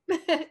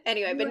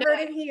 Anyway, You but no. heard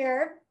it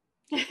here.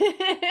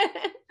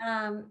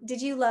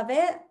 Did you love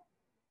it?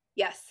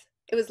 Yes.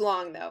 It was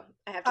long though,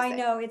 I have to say. I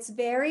know, it's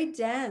very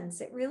dense.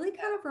 It really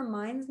kind of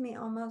reminds me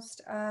almost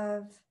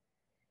of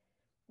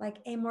like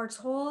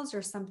Immortals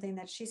or something,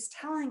 that she's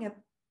telling a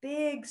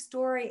big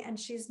story and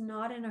she's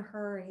not in a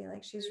hurry.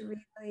 Like she's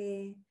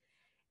really,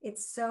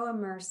 it's so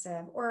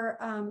immersive.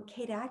 Or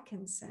Kate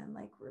Atkinson,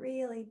 like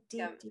really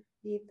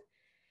deep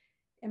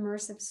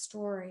immersive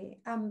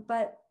story.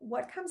 But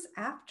what comes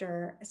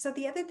after? So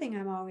the other thing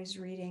I'm always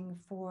reading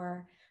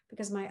for,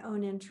 because my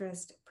own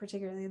interest,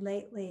 particularly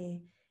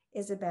lately,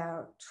 is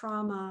about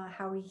trauma,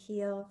 how we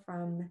heal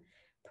from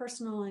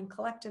personal and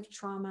collective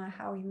trauma,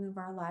 how we move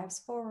our lives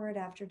forward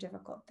after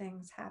difficult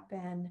things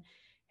happen,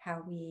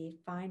 how we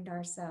find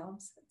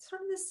ourselves. It's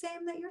sort of the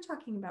same that you're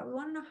talking about. We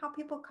want to know how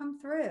people come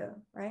through,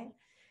 right?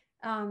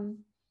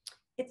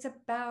 It's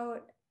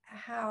about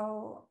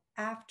how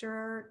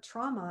after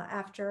trauma,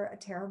 after a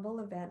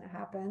terrible event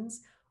happens,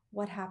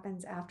 what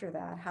happens after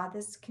that, how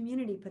this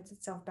community puts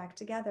itself back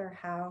together,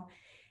 how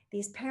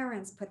these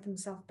parents put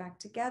themselves back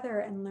together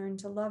and learn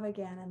to love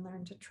again and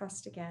learn to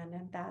trust again.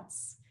 And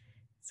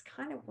it's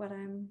kind of what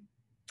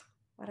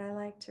I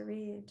like to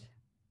read.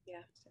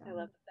 Yeah, so, I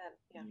love that.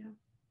 Yeah.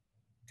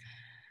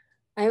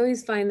 I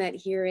always find that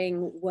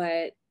hearing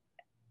what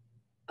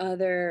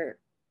other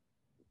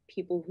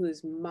people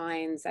whose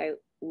minds I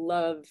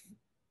love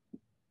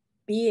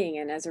being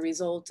in as a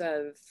result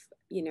of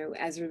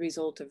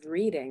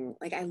reading,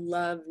 like I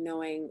love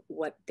knowing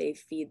what they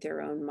feed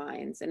their own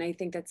minds. And I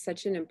think that's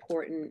such an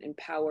important and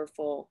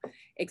powerful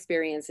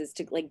experience, is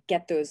to like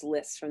get those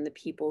lists from the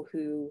people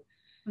whose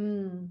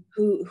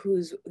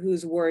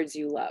words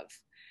you love,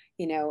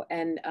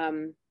 and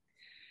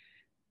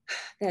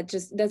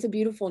that's a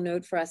beautiful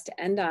note for us to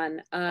end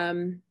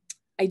on.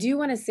 I do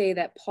want to say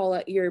that,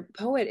 Paula, your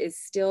poet is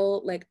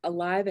still like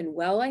alive and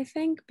well, I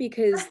think,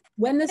 because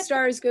When the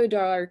Stars Go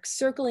Dark,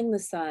 Circling the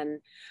Sun,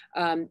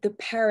 The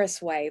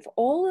Paris Wife,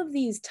 all of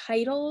these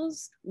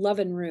titles, Love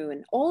and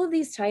Ruin, all of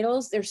these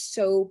titles, they're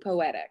so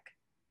poetic.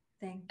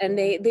 And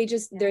they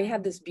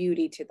have this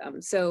beauty to them.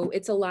 So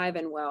it's alive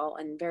and well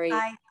and very...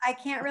 I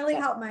can't really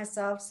help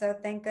myself. So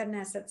thank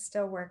goodness it's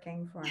still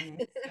working for me.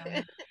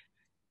 So.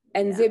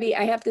 And Zibby,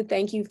 I have to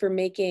thank you for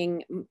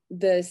making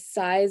the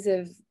size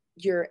of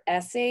your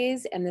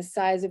essays and the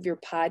size of your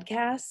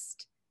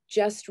podcast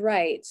just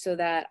right, so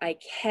that I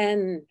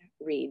can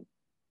read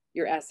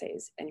your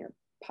essays and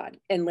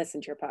and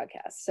listen to your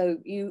podcast. So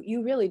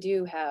you really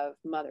do have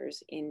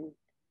mothers in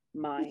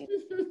mind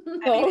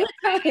all the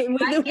time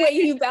with the way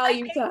you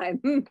value time.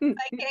 I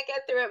can't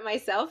get through it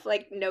myself.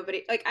 Like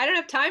nobody, like I don't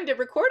have time to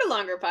record a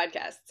longer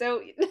podcast.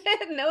 So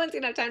no one's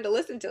gonna have time to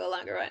listen to a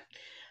longer one.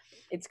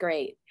 It's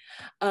great.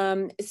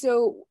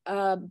 So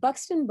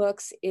Buxton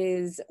Books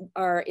is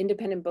our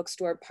independent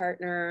bookstore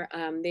partner.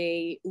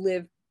 They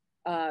live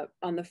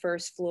on the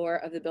first floor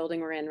of the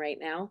building we're in right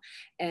now,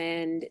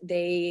 and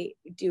they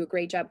do a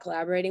great job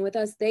collaborating with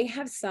us. They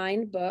have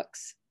signed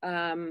books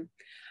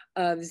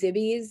of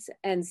Zibby's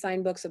and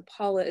signed books of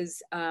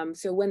Paula's.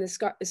 So When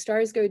the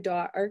Stars Go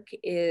Dark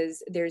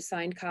there's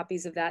signed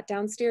copies of that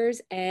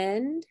downstairs,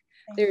 and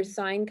there's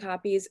signed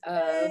copies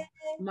of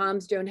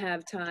Moms Don't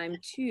Have Time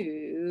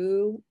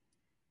to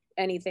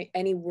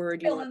any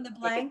word you fill in the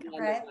blank,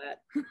 right?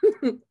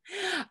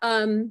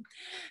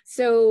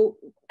 So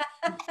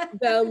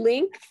the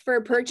link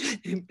for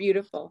purchasing,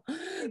 beautiful.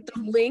 The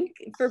link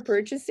for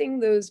purchasing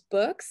those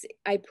books,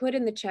 I put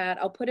in the chat.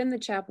 I'll put in the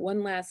chat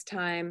one last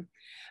time.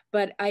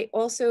 But I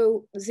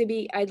also,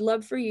 Zibby, I'd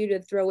love for you to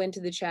throw into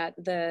the chat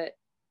the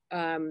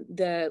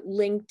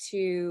link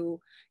to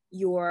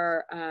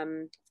your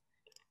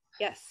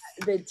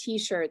the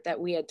t-shirt that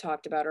we had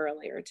talked about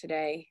earlier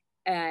today,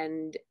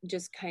 and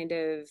just kind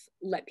of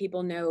let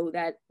people know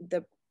that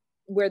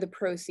where the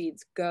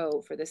proceeds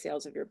go for the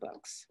sales of your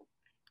books.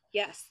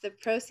 Yes, the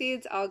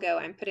proceeds all go.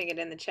 I'm putting it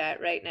in the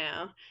chat right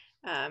now.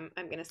 I'm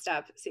going to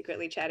stop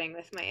secretly chatting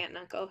with my aunt and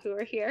uncle who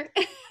are here,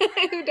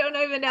 who don't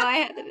even know I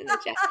had it in the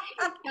chat.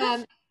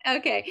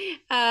 Okay.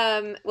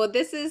 Well,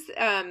 this is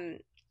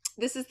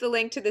the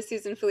link to the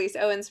Susan Felice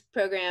Owens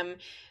program,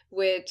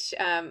 which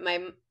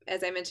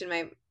as I mentioned,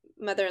 my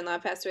mother-in-law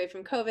passed away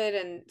from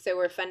COVID, and so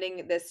we're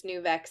funding this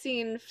new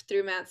vaccine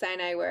through Mount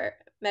Sinai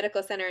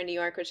Medical Center in New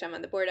York, which I'm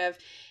on the board of,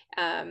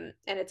 and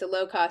it's a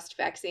low-cost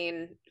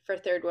vaccine for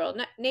third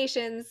world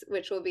nations,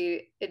 which will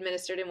be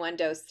administered in one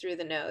dose through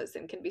the nose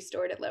and can be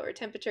stored at lower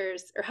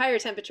temperatures, or higher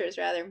temperatures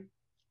rather,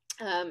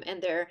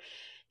 and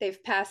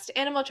they've passed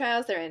animal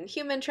trials, they're in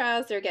human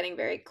trials, they're getting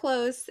very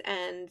close.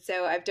 And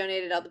so I've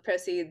donated all the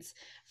proceeds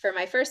for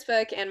my first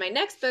book and my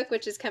next book,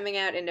 which is coming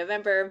out in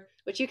November,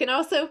 which you can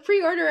also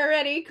pre-order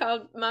already,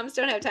 called Moms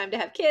Don't Have Time to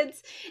Have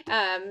Kids.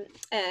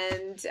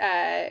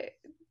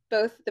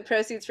 Both the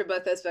proceeds for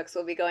both those books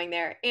will be going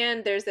there.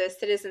 And there's a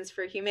Citizens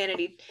for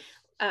Humanity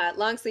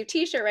long sleeve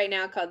t-shirt right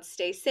now called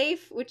Stay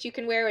Safe, which you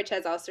can wear, which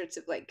has all sorts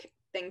of like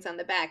things on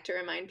the back to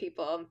remind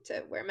people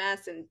to wear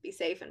masks and be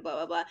safe and blah,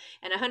 blah, blah.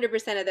 And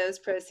 100% of those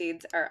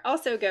proceeds are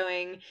also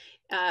going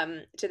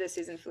to the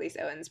Susan Felice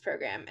Owens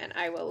program. And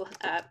I will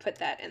put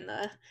that in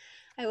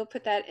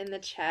the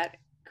chat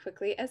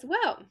quickly as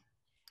well.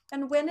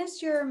 And when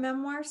is your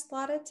memoir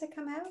slotted to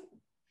come out?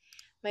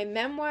 My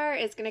memoir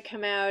is going to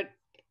come out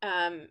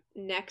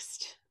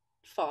next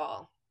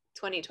fall,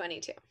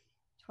 2022.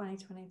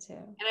 2022.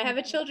 And I have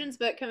a children's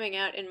book coming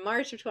out in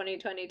March of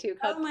 2022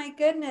 called, oh my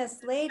goodness,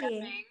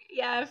 lady.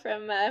 yeah,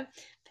 from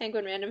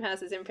Penguin Random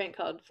House's imprint,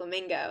 called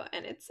Flamingo,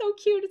 and it's so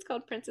cute. It's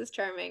called Princess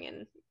Charming,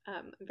 and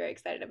I'm very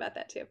excited about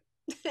that too.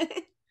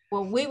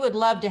 Well, we would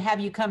love to have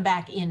you come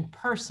back in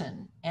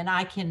person, and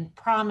I can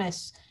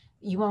promise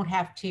you won't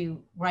have to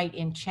write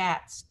in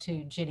chats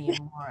to Ginny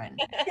and Warren.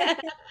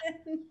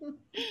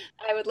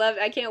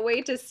 I can't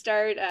wait to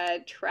start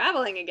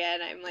traveling again.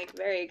 I'm like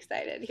very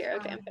excited here.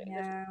 Okay.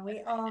 Yeah,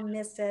 we all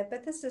miss it,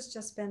 but this has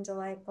just been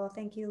delightful.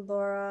 Thank you,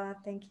 Laura.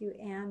 Thank you,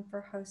 Anne,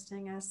 for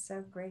hosting us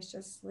so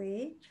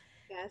graciously.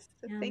 Yes.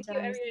 And, thank you,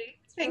 everybody.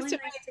 Thanks Thanks really to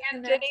nice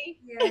Aunt Ginny.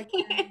 Yeah.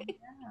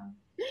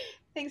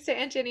 Thanks to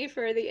Aunt Ginny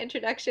for the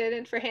introduction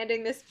and for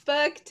handing this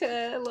book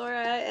to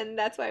Laura, and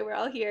that's why we're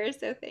all here.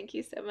 So thank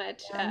you so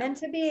much. Yeah, meant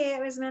to be. It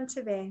was meant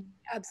to be.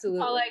 Absolutely.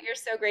 Paula, you're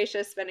so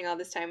gracious spending all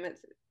this time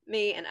with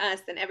me and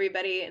us and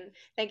everybody, and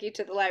thank you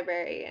to the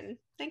library, and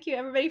thank you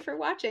everybody for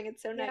watching.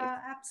 It's so nice. Yeah,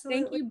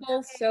 absolutely. Thank you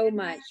both so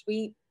much.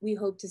 We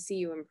hope to see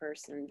you in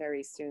person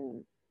very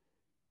soon.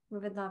 We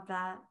would love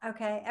that.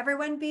 Okay,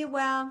 everyone be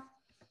well.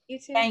 You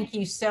too. Thank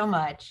you so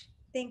much.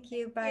 Thank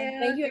you. Bye.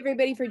 Thank you,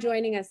 everybody, for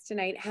joining us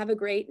tonight. Have a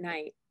great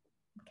night.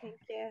 Thank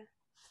you.